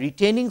or the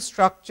retaining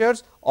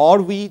structures,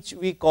 or which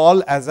we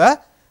call as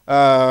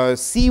a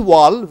sea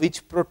wall,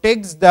 which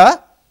protects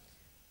the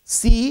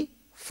sea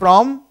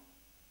from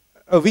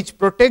which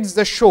protects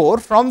the shore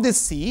from the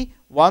sea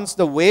once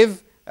the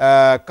wave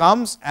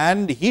comes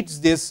and hits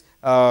this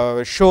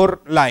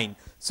shore line.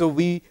 So,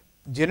 we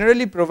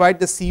generally provide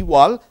the sea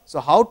wall. So,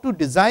 how to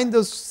design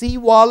the sea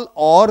wall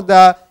or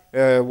the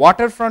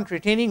waterfront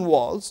retaining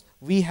walls,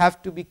 we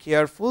have to be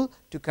careful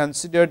to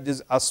consider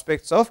these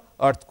aspects of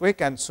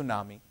earthquake and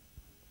tsunami,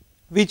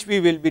 which we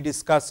will be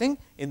discussing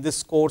in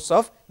this course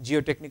of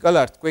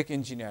geotechnical earthquake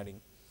engineering.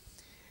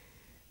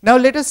 Now,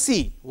 let us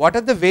see what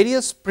are the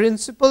various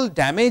principal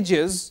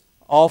damages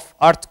of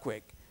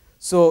earthquake.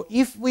 So,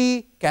 if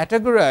we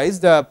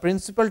categorize the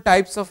principal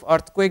types of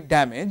earthquake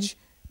damage,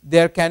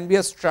 there can be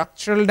a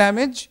structural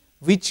damage,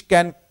 which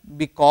can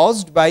be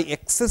caused by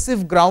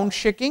excessive ground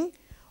shaking,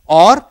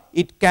 or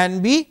it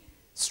can be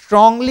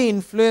strongly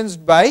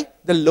influenced by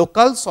the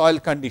local soil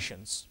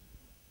conditions.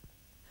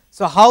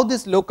 So, how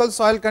this local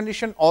soil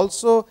condition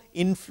also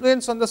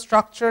influence on the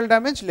structural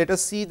damage? Let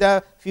us see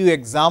the few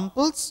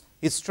examples,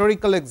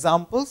 historical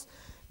examples.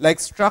 Like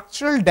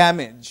structural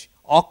damage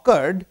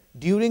occurred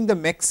during the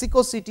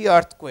Mexico City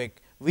earthquake,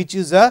 which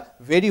is a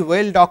very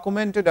well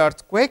documented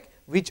earthquake,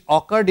 which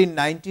occurred in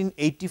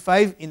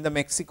 1985 in the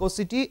Mexico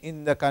City,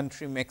 in the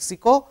country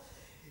Mexico.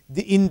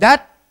 In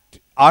that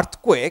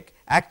earthquake,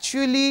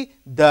 actually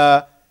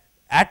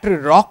at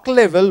rock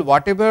level,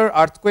 whatever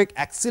earthquake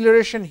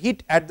acceleration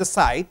hit at the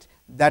site,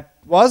 that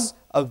was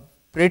a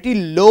pretty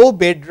low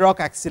bedrock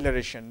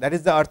acceleration. That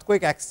is the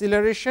earthquake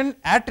acceleration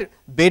at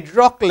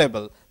bedrock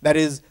level, that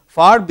is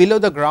far below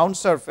the ground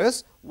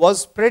surface,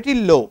 was pretty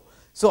low.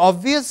 So,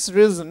 obvious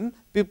reason,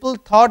 people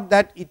thought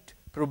that it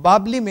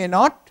probably may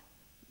not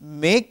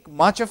make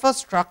much of a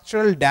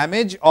structural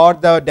damage or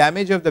the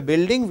damage of the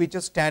building which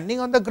is standing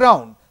on the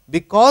ground,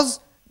 because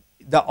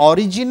the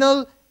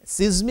original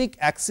seismic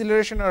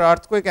acceleration or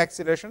earthquake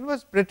acceleration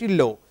was pretty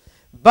low.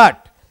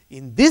 But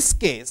in this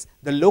case,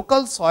 the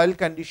local soil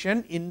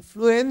condition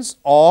influence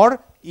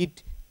or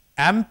it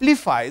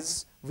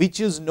amplifies, which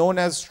is known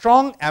as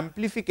strong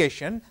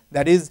amplification,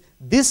 that is,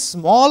 these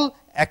small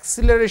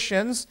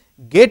accelerations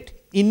get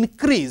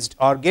increased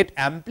or get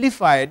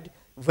amplified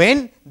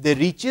when they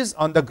reaches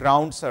on the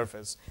ground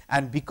surface,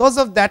 and because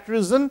of that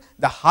reason,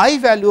 the high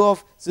value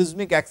of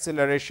seismic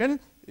acceleration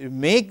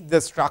make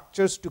the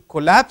structures to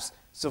collapse.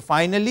 So,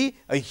 finally,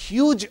 a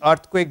huge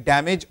earthquake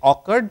damage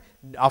occurred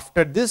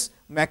after this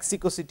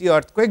Mexico City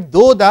earthquake,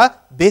 though the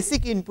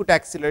basic input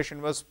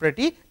acceleration was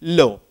pretty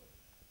low.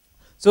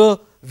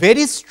 So,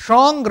 very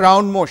strong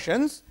ground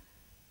motions,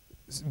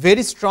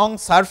 very strong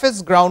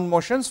surface ground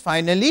motions,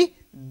 finally,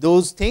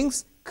 those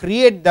things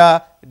create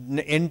the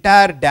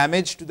entire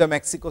damage to the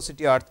Mexico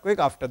City earthquake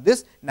after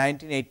this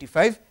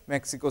 1985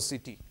 Mexico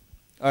City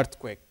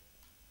earthquake.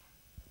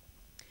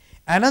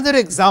 Another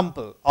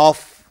example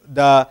of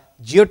the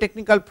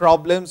geotechnical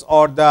problems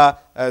or the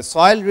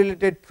soil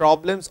related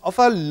problems of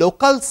a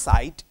local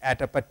site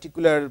at a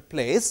particular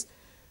place,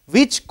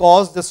 which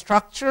caused the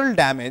structural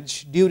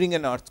damage during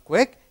an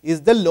earthquake,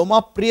 is the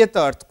Loma Prieta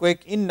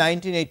earthquake in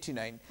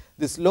 1989.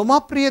 This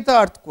Loma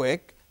Prieta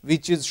earthquake,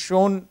 which is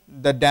shown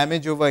the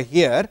damage over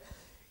here,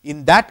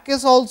 in that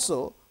case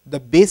also the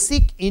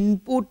basic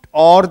input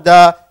or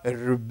the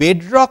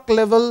bedrock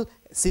level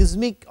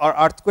seismic or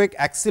earthquake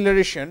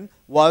acceleration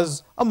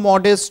was a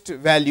modest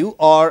value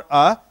or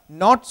a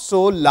not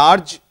so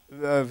large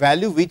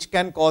value, which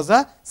can cause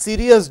a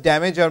serious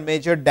damage or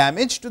major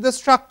damage to the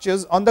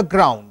structures on the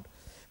ground.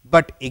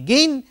 But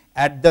again,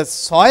 at the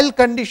soil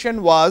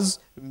condition was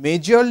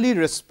majorly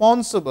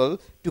responsible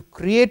to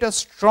create a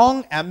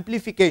strong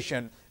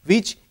amplification,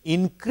 which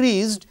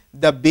increased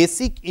the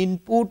basic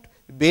input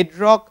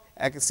bedrock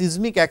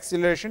seismic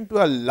acceleration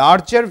to a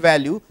larger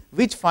value,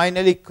 which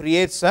finally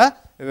creates a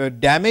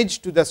damage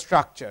to the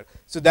structure.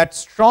 So, that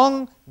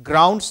strong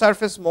ground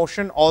surface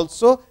motion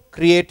also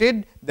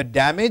created the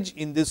damage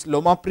in this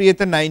Loma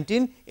Prieta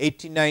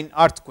 1989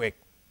 earthquake.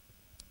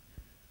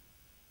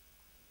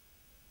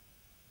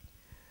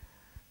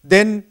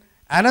 Then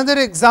another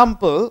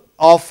example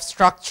of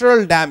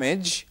structural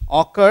damage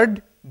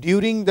occurred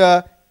during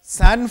the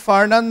San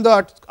Fernando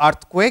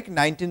earthquake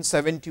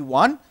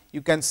 1971.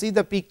 You can see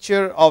the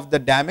picture of the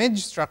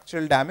damage,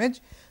 structural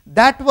damage.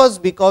 That was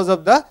because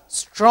of the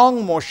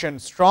strong motion,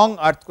 strong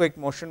earthquake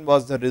motion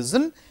was the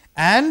reason,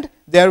 and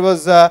there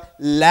was a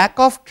lack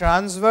of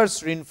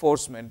transverse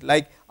reinforcement.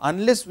 Like,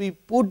 unless we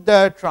put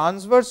the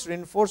transverse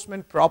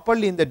reinforcement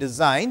properly in the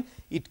design,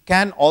 it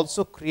can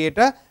also create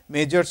a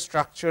major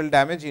structural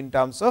damage in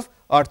terms of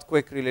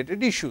earthquake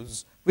related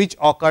issues. which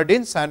occurred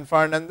in San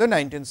Fernando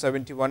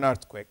 1971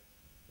 earthquake.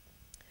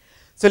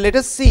 So, let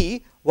us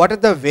see what are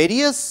the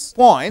various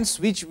points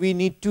which we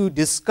need to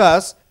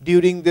discuss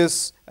during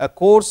this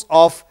course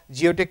of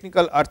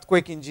geotechnical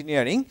earthquake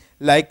engineering.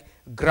 Like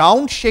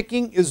ground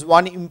shaking is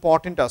one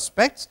important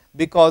aspect,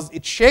 because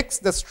it shakes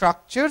the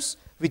structures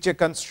which are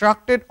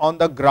constructed on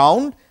the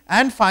ground,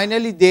 and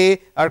finally,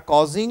 they are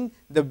causing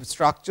the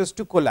structures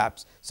to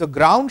collapse. So,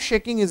 ground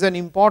shaking is an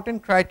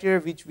important criteria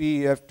which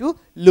we have to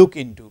look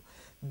into.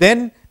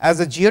 Then as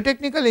a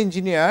geotechnical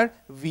engineer,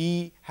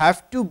 we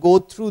have to go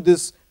through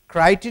this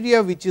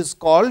criteria which is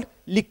called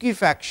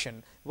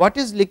liquefaction. What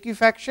is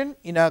liquefaction?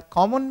 In a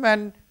common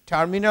man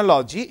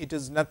terminology, it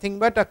is nothing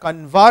but a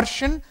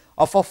conversion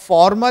of a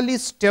formally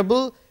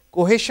stable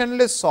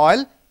cohesionless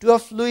soil to a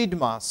fluid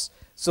mass.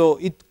 So,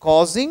 it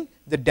causing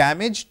the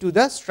damage to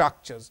the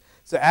structures.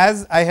 So,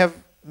 as I have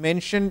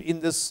mentioned in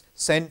this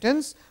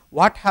sentence,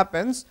 what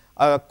happens?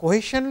 A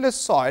cohesionless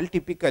soil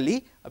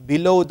typically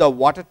below the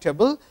water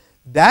table,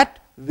 that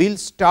will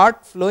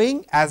start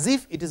flowing as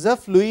if it is a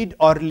fluid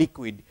or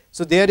liquid.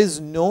 So, there is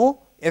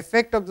no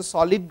effect of the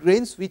solid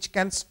grains which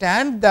can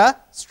stand the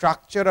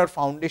structure or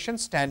foundation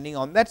standing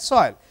on that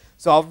soil.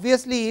 So,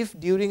 obviously, if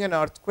during an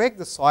earthquake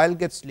the soil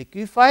gets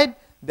liquefied,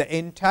 the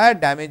entire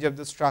damage of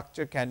the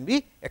structure can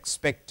be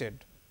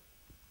expected.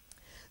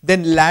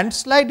 Then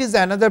landslide is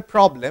another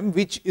problem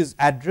which is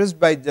addressed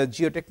by the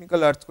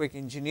geotechnical earthquake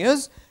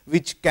engineers,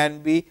 which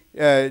can be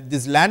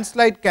this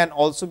landslide can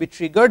also be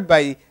triggered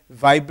by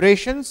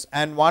vibrations,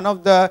 and one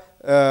of the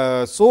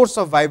source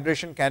of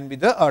vibration can be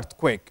the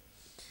earthquake.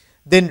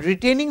 Then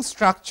retaining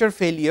structure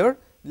failure,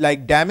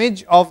 like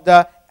damage of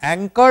the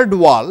anchored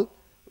wall,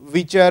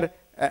 which are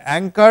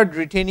anchored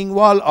retaining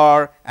wall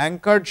or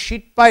anchored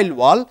sheet pile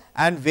wall,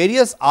 and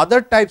various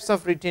other types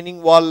of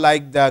retaining wall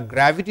like the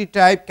gravity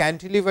type,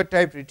 cantilever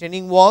type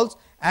retaining walls,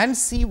 and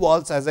sea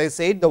walls, as I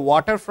said, the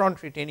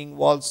waterfront retaining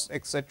walls,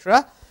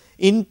 etc.,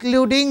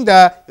 including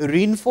the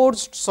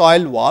reinforced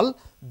soil wall.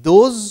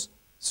 Those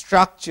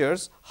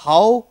structures,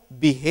 how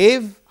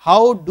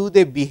do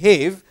they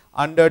behave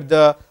under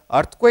the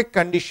earthquake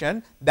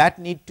condition, that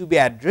need to be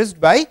addressed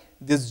by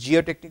this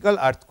geotechnical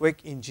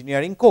earthquake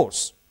engineering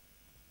course.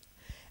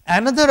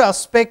 Another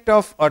aspect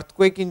of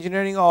earthquake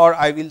engineering, or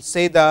I will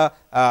say the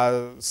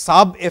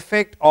sub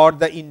effect or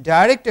the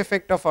indirect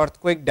effect of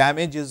earthquake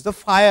damage, is the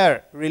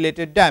fire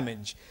related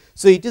damage.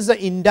 So, it is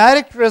the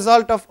indirect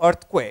result of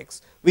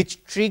earthquakes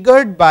which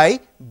triggered by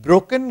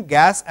broken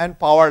gas and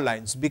power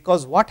lines,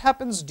 because what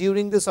happens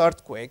during this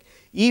earthquake,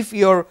 if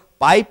your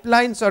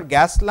pipelines or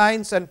gas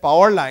lines and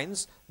power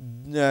lines,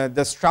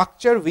 the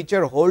structure which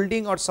are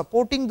holding or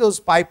supporting those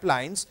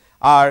pipelines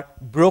are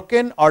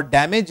broken or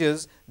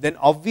damages, then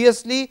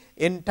obviously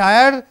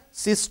entire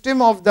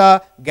system of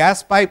the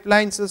gas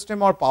pipeline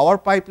system or power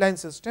pipeline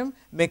system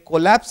may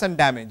collapse and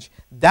damage.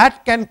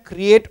 That can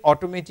create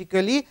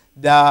automatically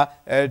the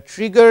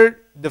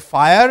trigger the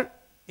fire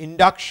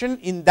induction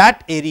in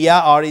that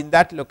area or in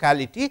that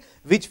locality,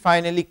 which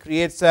finally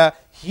creates a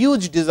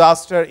huge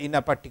disaster in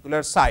a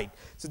particular site.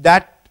 So,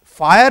 that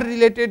fire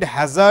related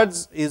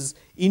hazards is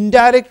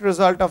indirect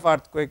result of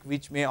earthquake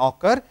which may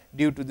occur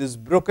due to this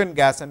broken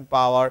gas and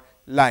power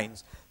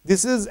lines.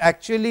 This is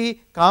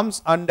actually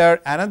comes under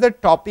another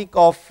topic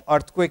of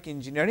earthquake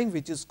engineering,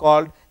 which is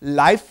called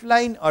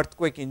lifeline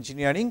earthquake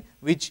engineering,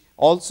 which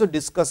also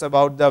discuss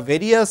about the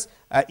various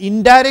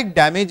indirect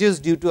damages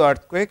due to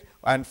earthquake,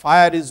 and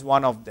fire is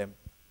one of them.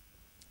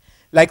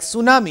 Like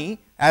tsunami,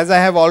 as I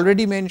have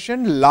already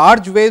mentioned,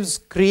 large waves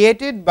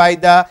created by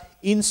the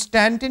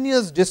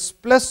instantaneous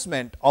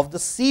displacement of the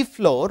sea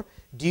floor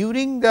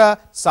during the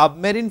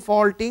submarine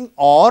faulting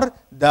or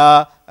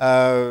the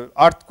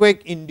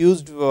earthquake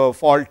induced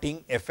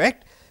faulting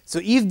effect. So,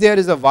 if there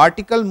is a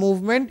vertical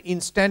movement,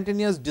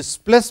 instantaneous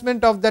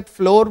displacement of that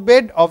floor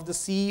bed of the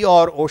sea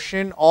or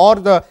ocean or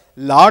the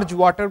large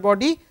water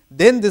body,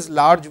 then this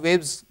large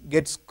waves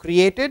gets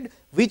created,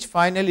 which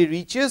finally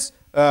reaches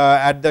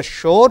at the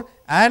shore,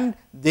 and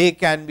they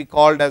can be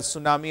called as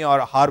tsunami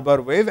or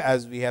harbor wave,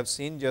 as we have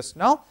seen just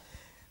now.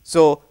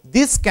 So,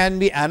 this can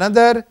be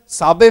another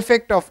sub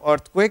effect of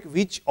earthquake,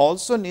 which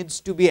also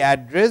needs to be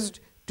addressed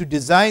to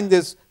design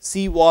this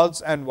sea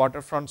walls and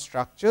waterfront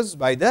structures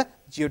by the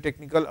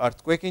geotechnical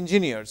earthquake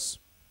engineers.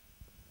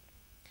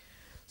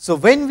 So,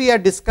 when we are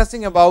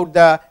discussing about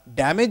the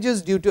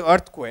damages due to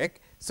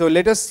earthquake, so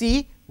let us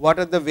see what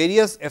are the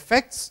various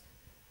effects.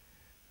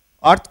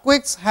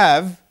 Earthquakes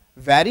have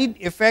varied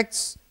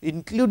effects,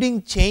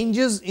 including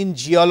changes in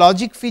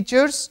geologic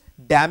features,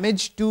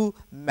 damage to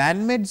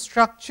man-made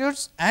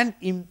structures, and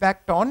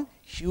impact on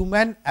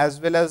human as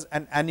well as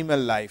an animal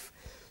life.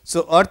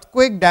 So,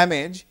 earthquake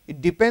damage,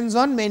 it depends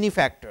on many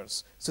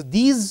factors. So,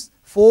 these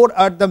four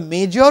are the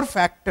major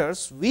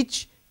factors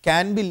which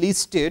can be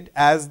listed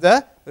as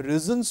the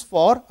reasons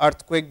for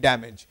earthquake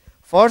damage.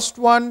 First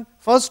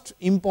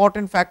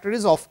important factor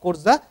is of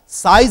course the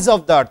size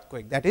of the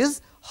earthquake, that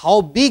is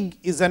how big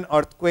is an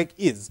earthquake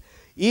is.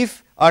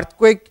 If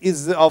earthquake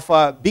is of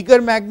a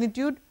bigger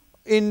magnitude,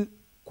 in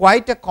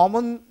quite a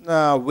common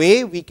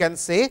way we can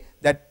say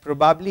that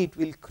probably it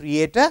will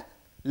create a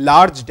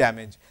large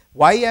damage.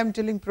 Why I am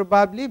telling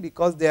probably?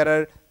 Because there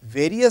are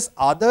various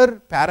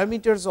other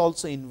parameters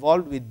also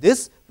involved with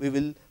this. We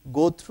will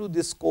go through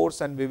this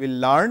course and we will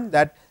learn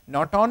that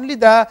not only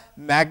the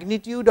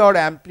magnitude or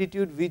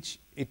amplitude which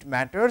it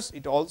matters,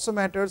 it also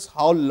matters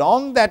how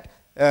long that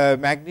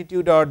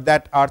magnitude or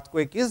that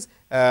earthquake is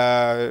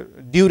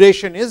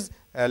duration is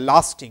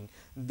lasting.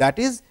 That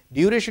is,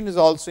 duration is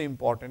also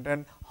important,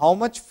 and how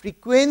much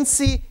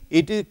frequency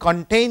it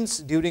contains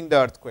during the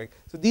earthquake.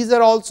 So, these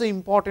are also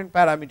important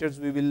parameters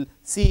we will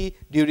see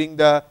during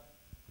the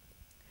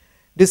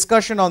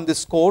discussion on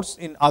this course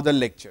in other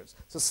lectures.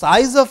 So,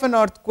 size of an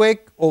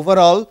earthquake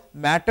overall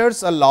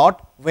matters a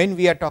lot when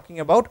we are talking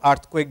about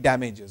earthquake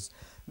damages.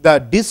 The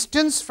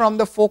distance from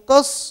the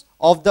focus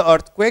of the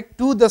earthquake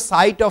to the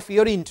site of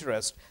your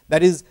interest,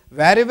 that is,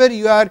 wherever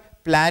you are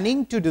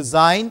planning to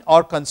design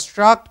or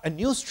construct a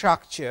new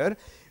structure,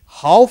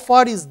 how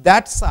far is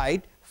that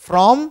site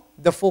from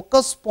the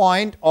focus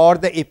point or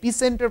the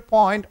epicenter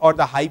point or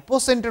the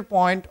hypocenter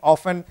point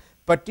of an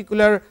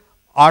particular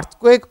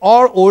earthquake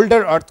or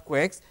older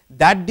earthquakes.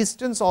 That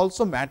distance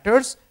also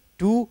matters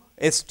to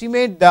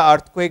estimate the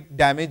earthquake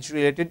damage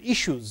related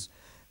issues.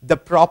 The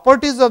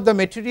properties of the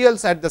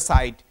materials at the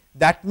site,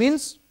 that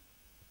means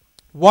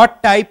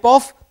what type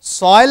of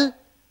soil,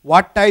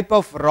 what type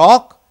of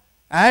rock,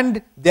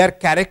 and their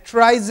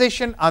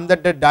characterization under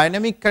the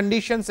dynamic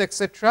conditions,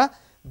 etc.,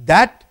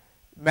 that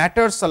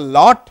matters a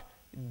lot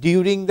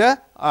during the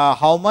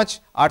how much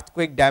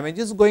earthquake damage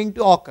is going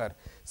to occur.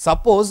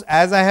 Suppose,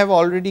 as I have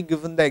already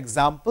given the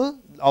example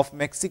of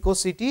Mexico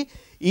City,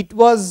 it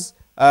was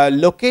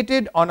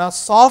located on a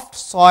soft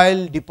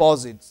soil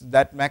deposits.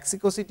 That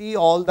Mexico City,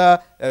 all the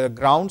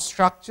ground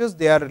structures,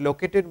 they are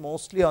located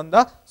mostly on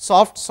the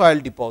soft soil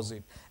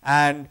deposit,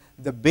 and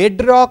the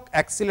bedrock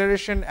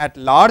acceleration at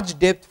large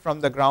depth from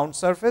the ground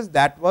surface,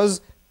 that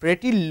was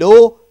pretty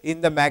low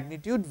in the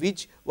magnitude,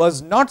 which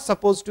was not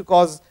supposed to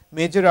cause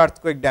major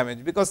earthquake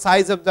damage, because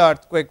size of the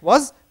earthquake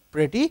was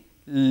pretty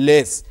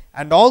less.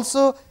 And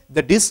also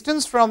the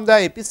distance from the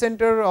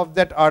epicenter of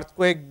that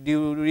earthquake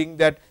during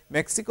that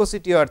Mexico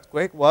City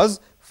earthquake was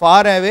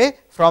far away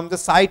from the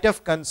site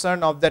of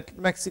concern of that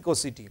Mexico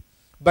City.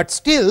 But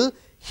still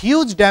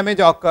huge damage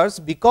occurs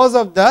because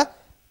of the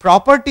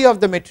property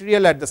of the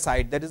material at the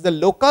site, that is, the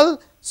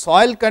local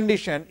soil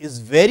condition is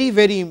very,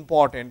 very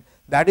important.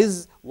 That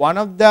is one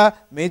of the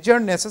major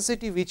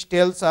necessity which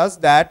tells us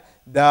that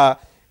the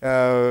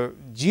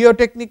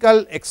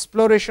geotechnical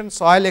exploration,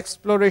 soil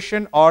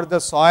exploration or the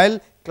soil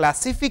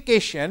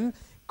classification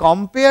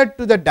compared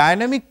to the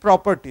dynamic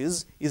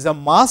properties is a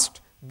must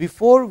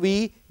before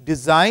we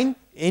design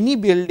any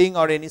building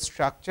or any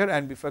structure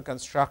and before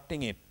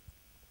constructing it.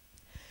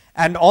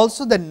 And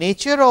also the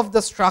nature of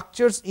the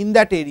structures in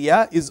that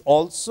area is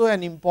also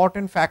an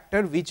important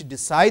factor which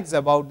decides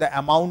about the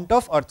amount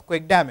of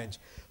earthquake damage.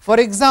 For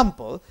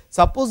example,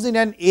 suppose in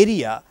an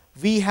area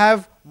we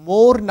have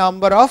more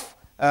number of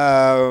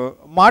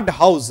mud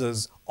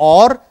houses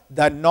or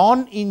the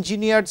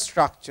non-engineered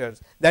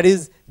structures, that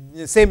is,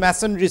 say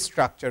masonry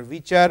structure,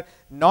 which are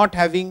not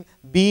having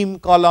beam,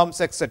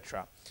 columns,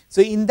 etc.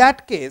 So, in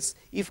that case,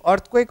 if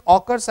earthquake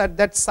occurs at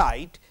that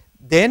site,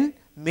 then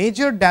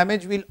major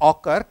damage will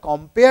occur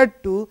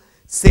compared to,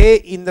 say,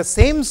 in the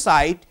same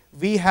site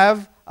we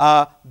have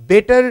a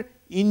better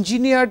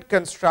engineered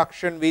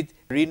construction with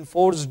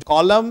reinforced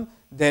column,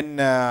 then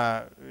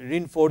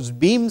reinforced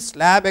beam,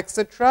 slab,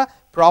 etc.,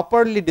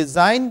 properly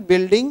designed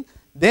building,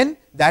 then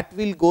that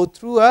will go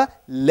through a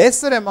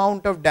lesser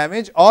amount of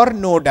damage or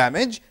no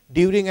damage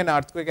during an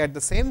earthquake at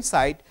the same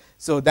site.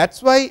 So, that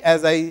is why,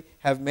 as I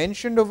have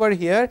mentioned over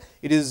here,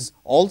 it is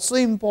also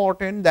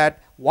important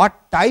that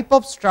what type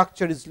of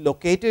structure is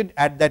located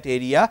at that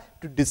area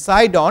to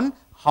decide on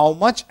how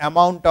much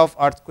amount of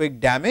earthquake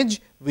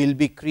damage will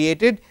be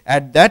created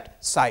at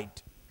that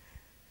site.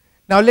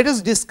 Now, let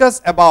us discuss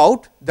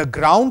about the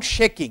ground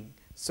shaking.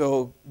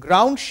 So,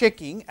 ground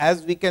shaking,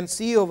 as we can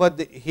see over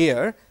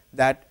here,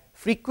 that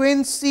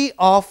frequency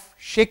of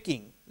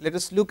shaking, let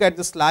us look at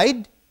the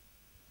slide.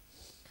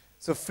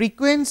 So,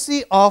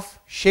 frequency of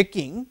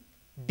shaking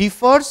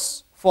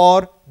differs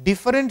for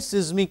different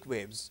seismic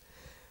waves.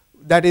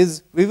 That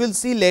is, we will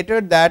see later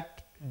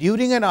that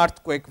during an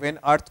earthquake, when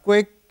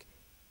earthquake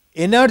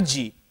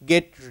energy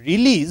get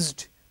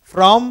released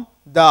from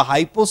the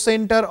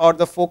hypocenter or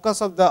the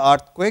focus of the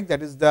earthquake,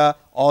 that is the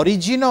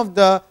origin of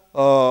the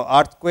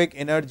earthquake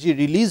energy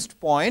released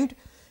point,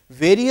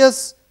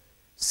 various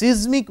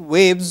seismic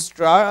waves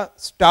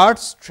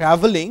starts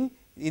traveling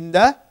in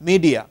the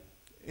media,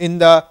 in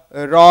the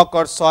rock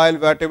or soil,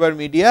 whatever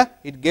media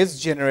it gets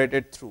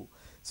generated through.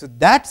 So,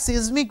 that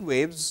seismic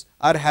waves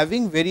are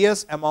having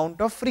various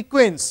amount of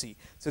frequency.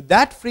 So,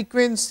 that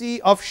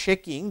frequency of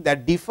shaking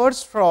that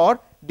differs for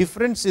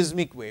different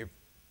seismic wave,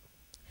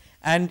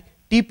 and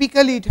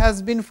typically it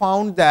has been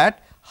found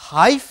that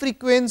high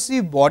frequency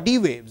body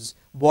waves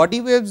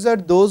are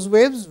those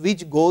waves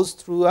which goes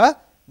through a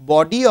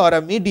body or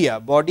a media,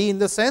 body in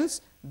the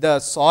sense the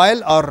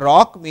soil or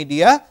rock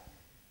media,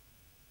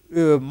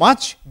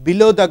 much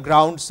below the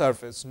ground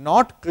surface,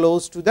 not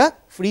close to the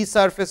free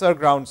surface or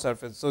ground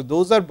surface. So,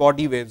 those are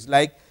body waves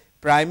like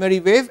primary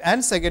wave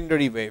and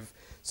secondary wave.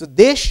 So,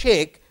 they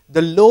shake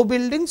the low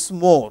buildings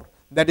more,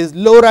 that is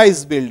low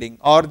rise building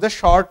or the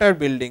shorter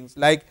buildings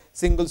like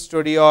single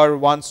story or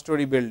one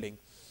story building.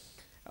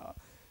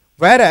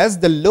 Whereas,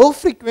 the low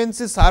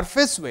frequency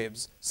surface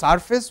waves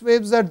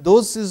are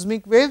those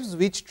seismic waves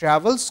which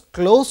travels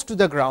close to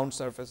the ground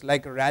surface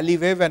like Rayleigh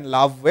wave and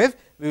Love wave.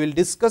 We will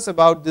discuss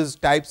about these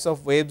types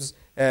of waves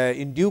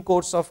in due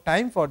course of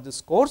time for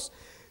this course.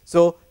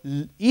 So,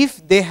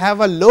 if they have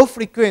a low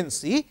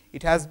frequency,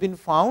 it has been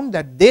found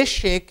that they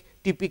shake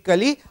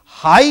typically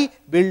high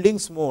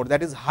buildings more,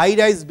 that is high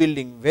rise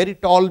building, very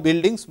tall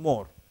buildings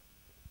more.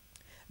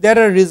 There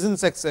are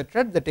reasons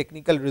etc. The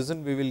technical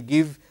reason we will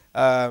give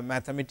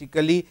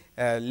mathematically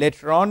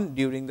later on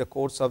during the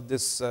course of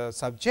this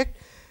subject.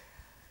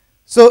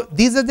 So,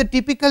 these are the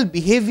typical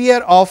behavior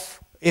of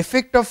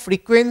effect of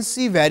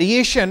frequency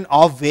variation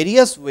of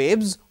various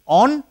waves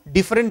on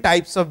different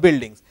types of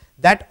buildings.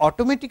 That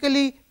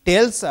automatically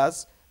tells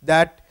us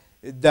that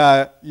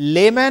the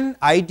layman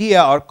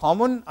idea or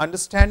common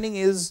understanding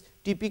is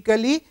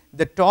typically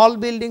the tall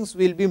buildings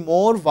will be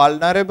more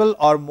vulnerable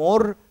or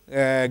more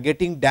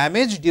getting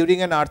damaged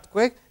during an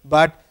earthquake,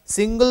 but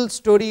single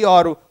story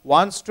or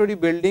one story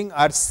building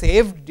are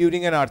saved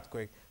during an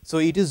earthquake. So,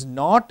 it is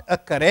not a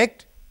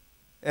correct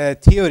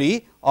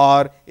theory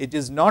or it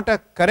is not a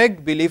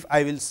correct belief,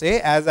 I will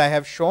say, as I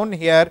have shown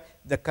here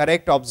the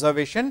correct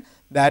observation,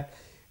 that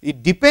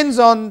it depends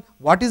on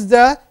what is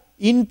the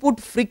input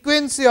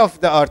frequency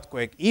of the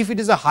earthquake. If it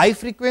is a high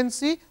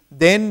frequency,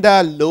 then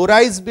the low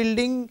rise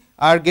building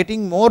are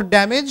getting more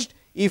damaged.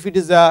 If it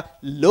is a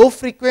low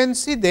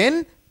frequency,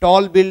 then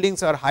tall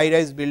buildings or high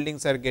rise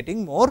buildings are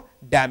getting more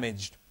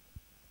damaged.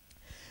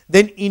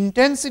 Then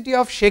intensity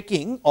of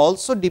shaking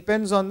also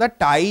depends on the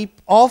type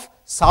of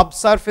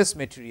subsurface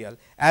material.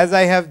 As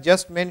I have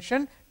just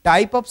mentioned,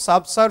 type of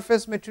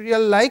subsurface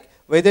material like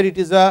whether it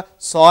is a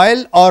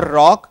soil or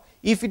rock.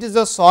 If it is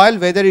a soil,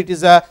 whether it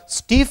is a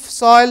stiff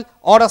soil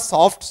or a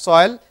soft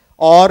soil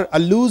or a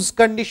loose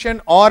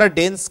condition or a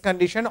dense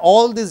condition,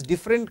 all these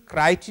different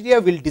criteria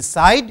will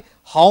decide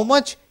how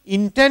much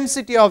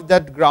intensity of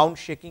that ground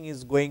shaking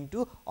is going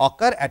to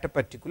occur at a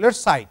particular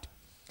site.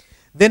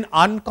 Then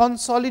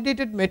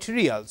unconsolidated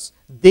materials,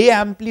 they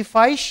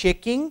amplify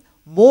shaking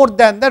more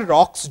than the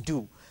rocks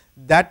do.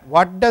 That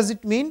what does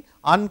it mean?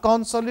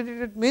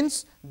 Unconsolidated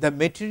means the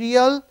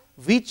material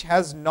which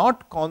has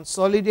not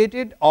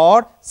consolidated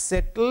or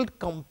settled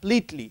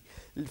completely.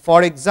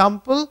 For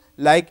example,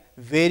 like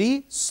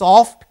very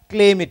soft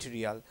clay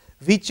material,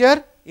 which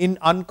are in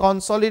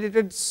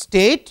unconsolidated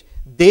state,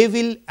 they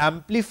will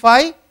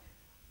amplify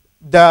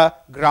the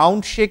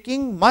ground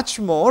shaking much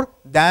more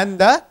than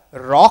the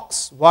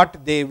rocks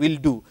what they will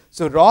do.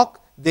 So,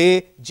 rock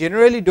they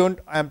generally do not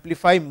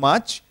amplify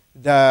much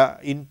the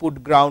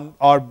input ground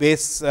or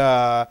base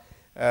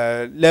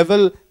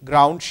level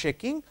ground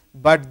shaking,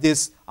 but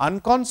this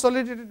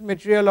unconsolidated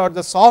material or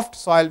the soft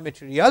soil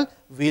material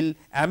will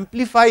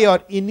amplify or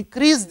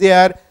increase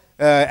their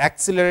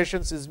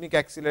acceleration, seismic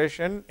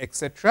acceleration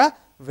etc.,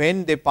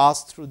 when they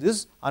pass through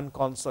this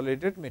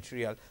unconsolidated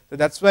material. So,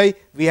 that is why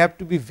we have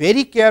to be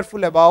very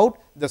careful about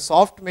the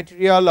soft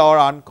material or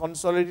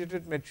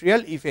unconsolidated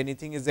material if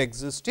anything is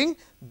existing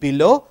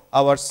below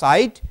our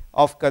site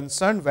of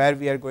concern where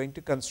we are going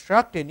to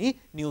construct any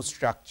new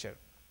structure.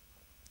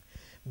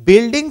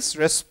 Buildings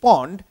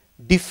respond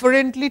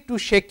differently to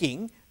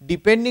shaking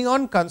depending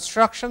on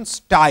construction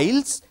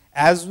styles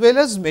as well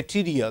as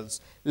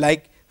materials.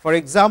 Like for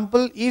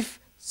example, if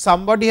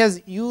somebody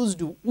has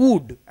used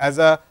wood as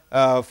a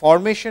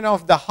formation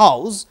of the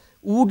house,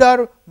 wood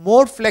are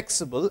more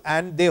flexible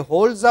and they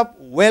holds up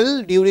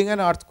well during an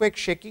earthquake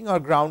shaking or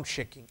ground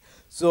shaking.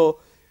 So,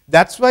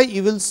 that is why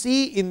you will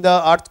see in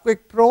the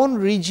earthquake prone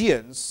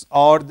regions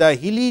or the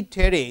hilly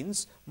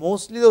terrains,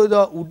 mostly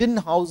the wooden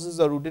houses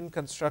or wooden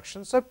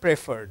constructions are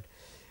preferred.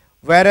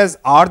 Whereas,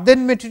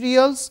 earthen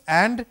materials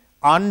and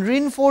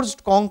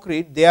unreinforced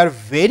concrete, they are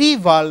very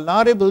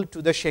vulnerable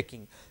to the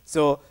shaking.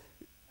 So,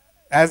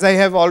 as I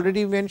have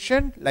already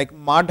mentioned, like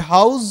mud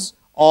house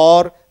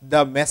or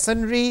the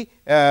masonry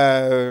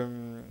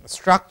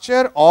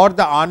structure or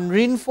the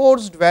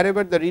unreinforced,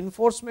 wherever the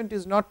reinforcement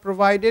is not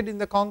provided in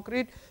the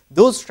concrete,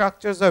 those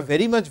structures are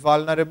very much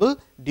vulnerable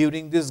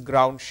during this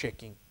ground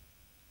shaking.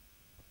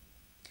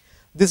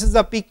 This is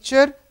a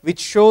picture which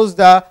shows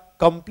the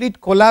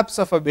complete collapse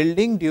of a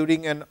building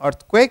during an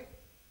earthquake.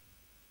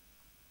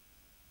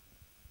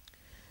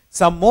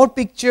 Some more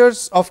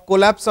pictures of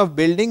collapse of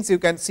buildings you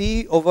can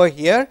see over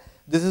here.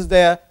 This is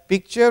the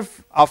picture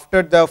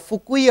after the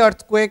Fukui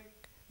earthquake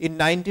in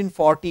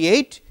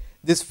 1948.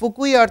 This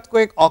Fukui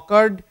earthquake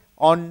occurred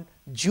on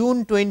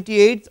June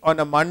 28th on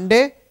a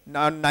Monday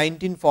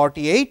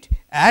 1948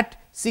 at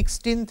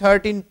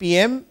 16:13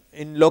 p.m.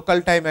 in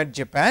local time at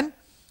Japan,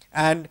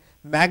 and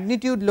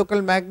magnitude,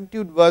 local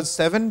magnitude was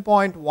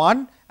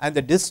 7.1 and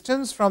the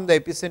distance from the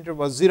epicenter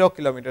was 0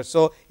 kilometers.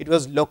 So, it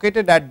was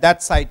located at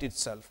that site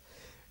itself.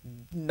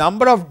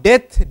 Number of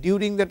death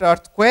during that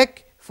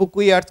earthquake,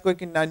 Fukui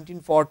earthquake in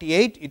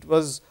 1948, it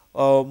was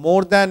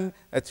more than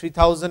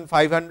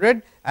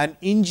 3,500 and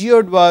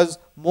injured was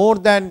more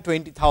than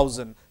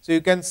 20,000. So,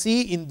 you can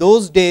see in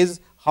those days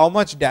how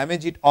much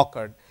damage it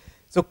occurred.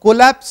 So,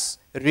 collapse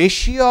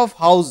ratio of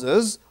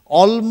houses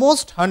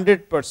almost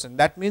 100%,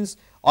 that means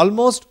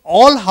almost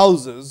all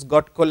houses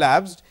got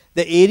collapsed.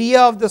 The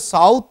area of the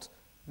south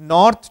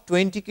north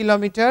 20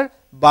 kilometer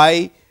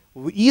by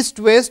east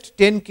west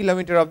 10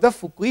 kilometer of the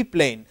Fukui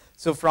plain.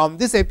 So, from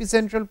this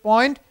epicentral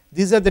point,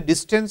 these are the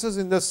distances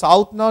in the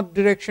south north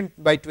direction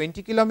by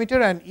 20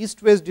 kilometer and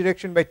east west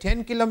direction by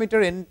 10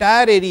 kilometer,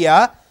 entire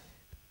area,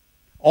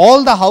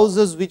 all the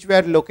houses which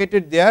were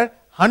located there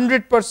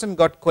 100%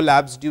 got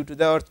collapsed due to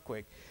the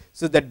earthquake.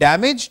 So, the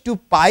damage to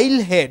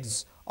pile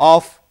heads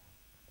of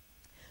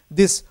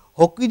this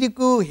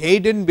Hokuriku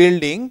Hayden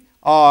building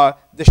or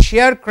the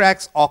shear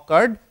cracks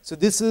occurred. So,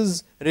 this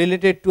is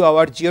related to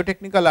our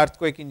geotechnical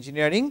earthquake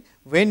engineering.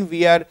 When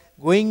we are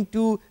going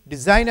to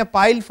design a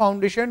pile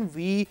foundation,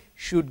 we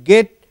should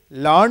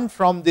learn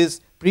from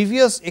this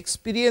previous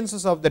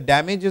experiences of the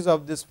damages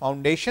of these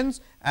foundations,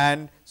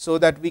 and so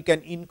that we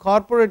can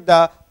incorporate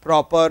the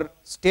proper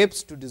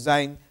steps to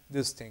design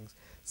these things.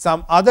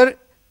 Some other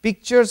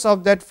pictures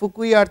of that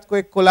Fukui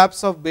earthquake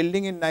collapse of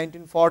building in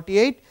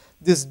 1948,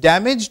 this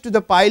damage to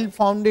the pile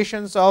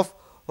foundations of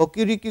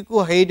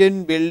Hokuriku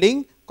Hayden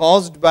building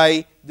caused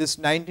by this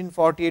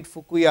 1948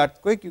 Fukui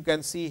earthquake. You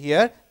can see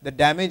here the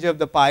damage of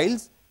the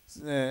piles,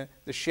 the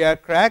shear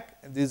crack,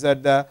 these are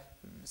the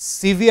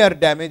severe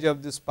damage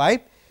of this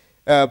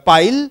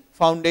pile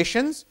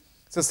foundations.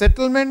 So,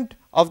 settlement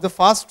of the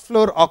first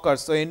floor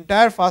occurs. So,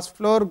 entire first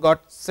floor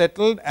got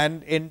settled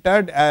and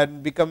entered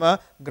and become a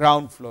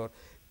ground floor.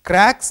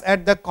 Cracks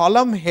at the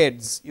column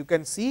heads, you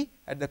can see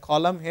at the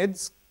column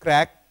heads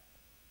crack,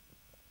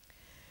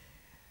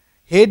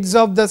 heads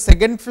of the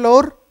second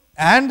floor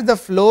and the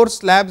floor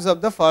slabs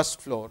of the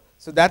first floor.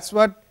 So, that is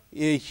what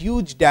a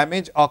huge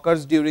damage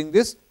occurs during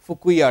this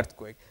Fukui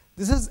earthquake.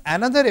 This is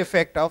another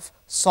effect of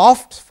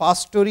soft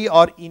first story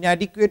or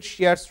inadequate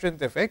shear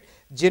strength effect.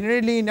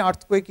 Generally, in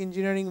earthquake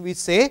engineering, we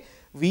say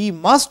we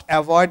must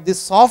avoid this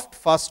soft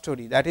first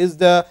story, that is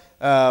the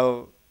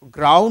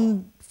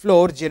ground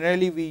floor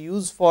generally we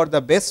use for the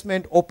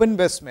basement, open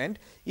basement.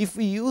 If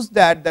we use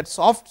that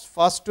soft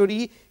first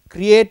story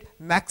create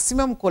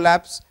maximum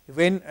collapse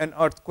when an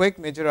earthquake,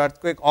 major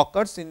earthquake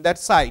occurs in that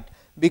site,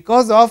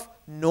 because of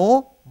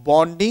no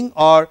bonding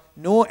or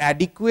no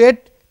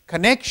adequate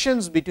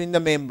connections between the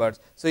members.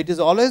 So, it is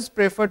always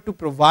preferred to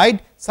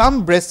provide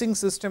some bracing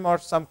system or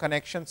some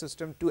connection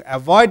system to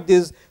avoid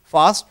this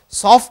fast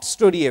soft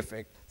story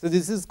effect. So,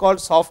 this is called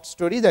soft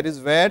story, that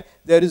is where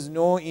there is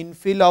no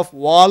infill of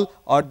wall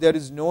or there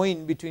is no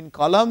in between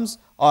columns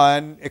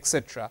and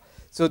etc.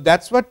 So,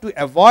 that is what,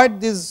 to avoid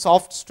this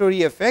soft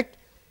story effect,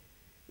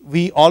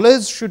 we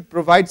always should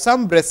provide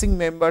some bracing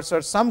members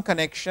or some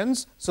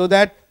connections, so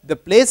that the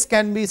place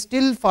can be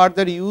still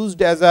further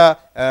used as a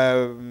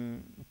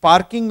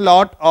parking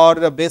lot or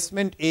the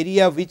basement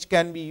area, which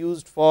can be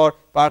used for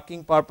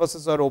parking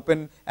purposes or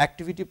open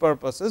activity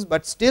purposes,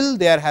 but still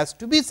there has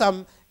to be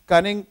some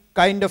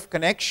kind of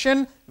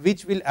connection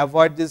which will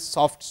avoid this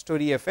soft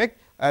story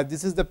effect.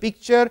 This is the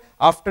picture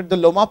after the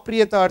Loma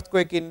Prieta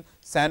earthquake in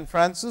San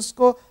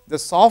Francisco. The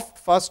soft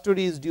first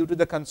story is due to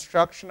the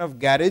construction of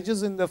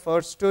garages in the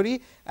first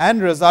story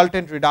and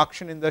resultant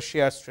reduction in the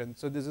shear strength.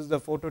 So, this is the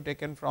photo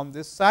taken from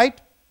this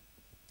site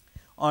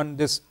on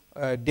this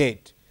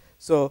date.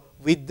 So,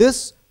 with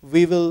this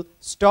we will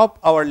stop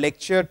our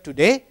lecture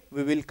today.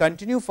 We will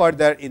continue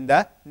further in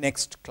the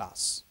next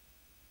class.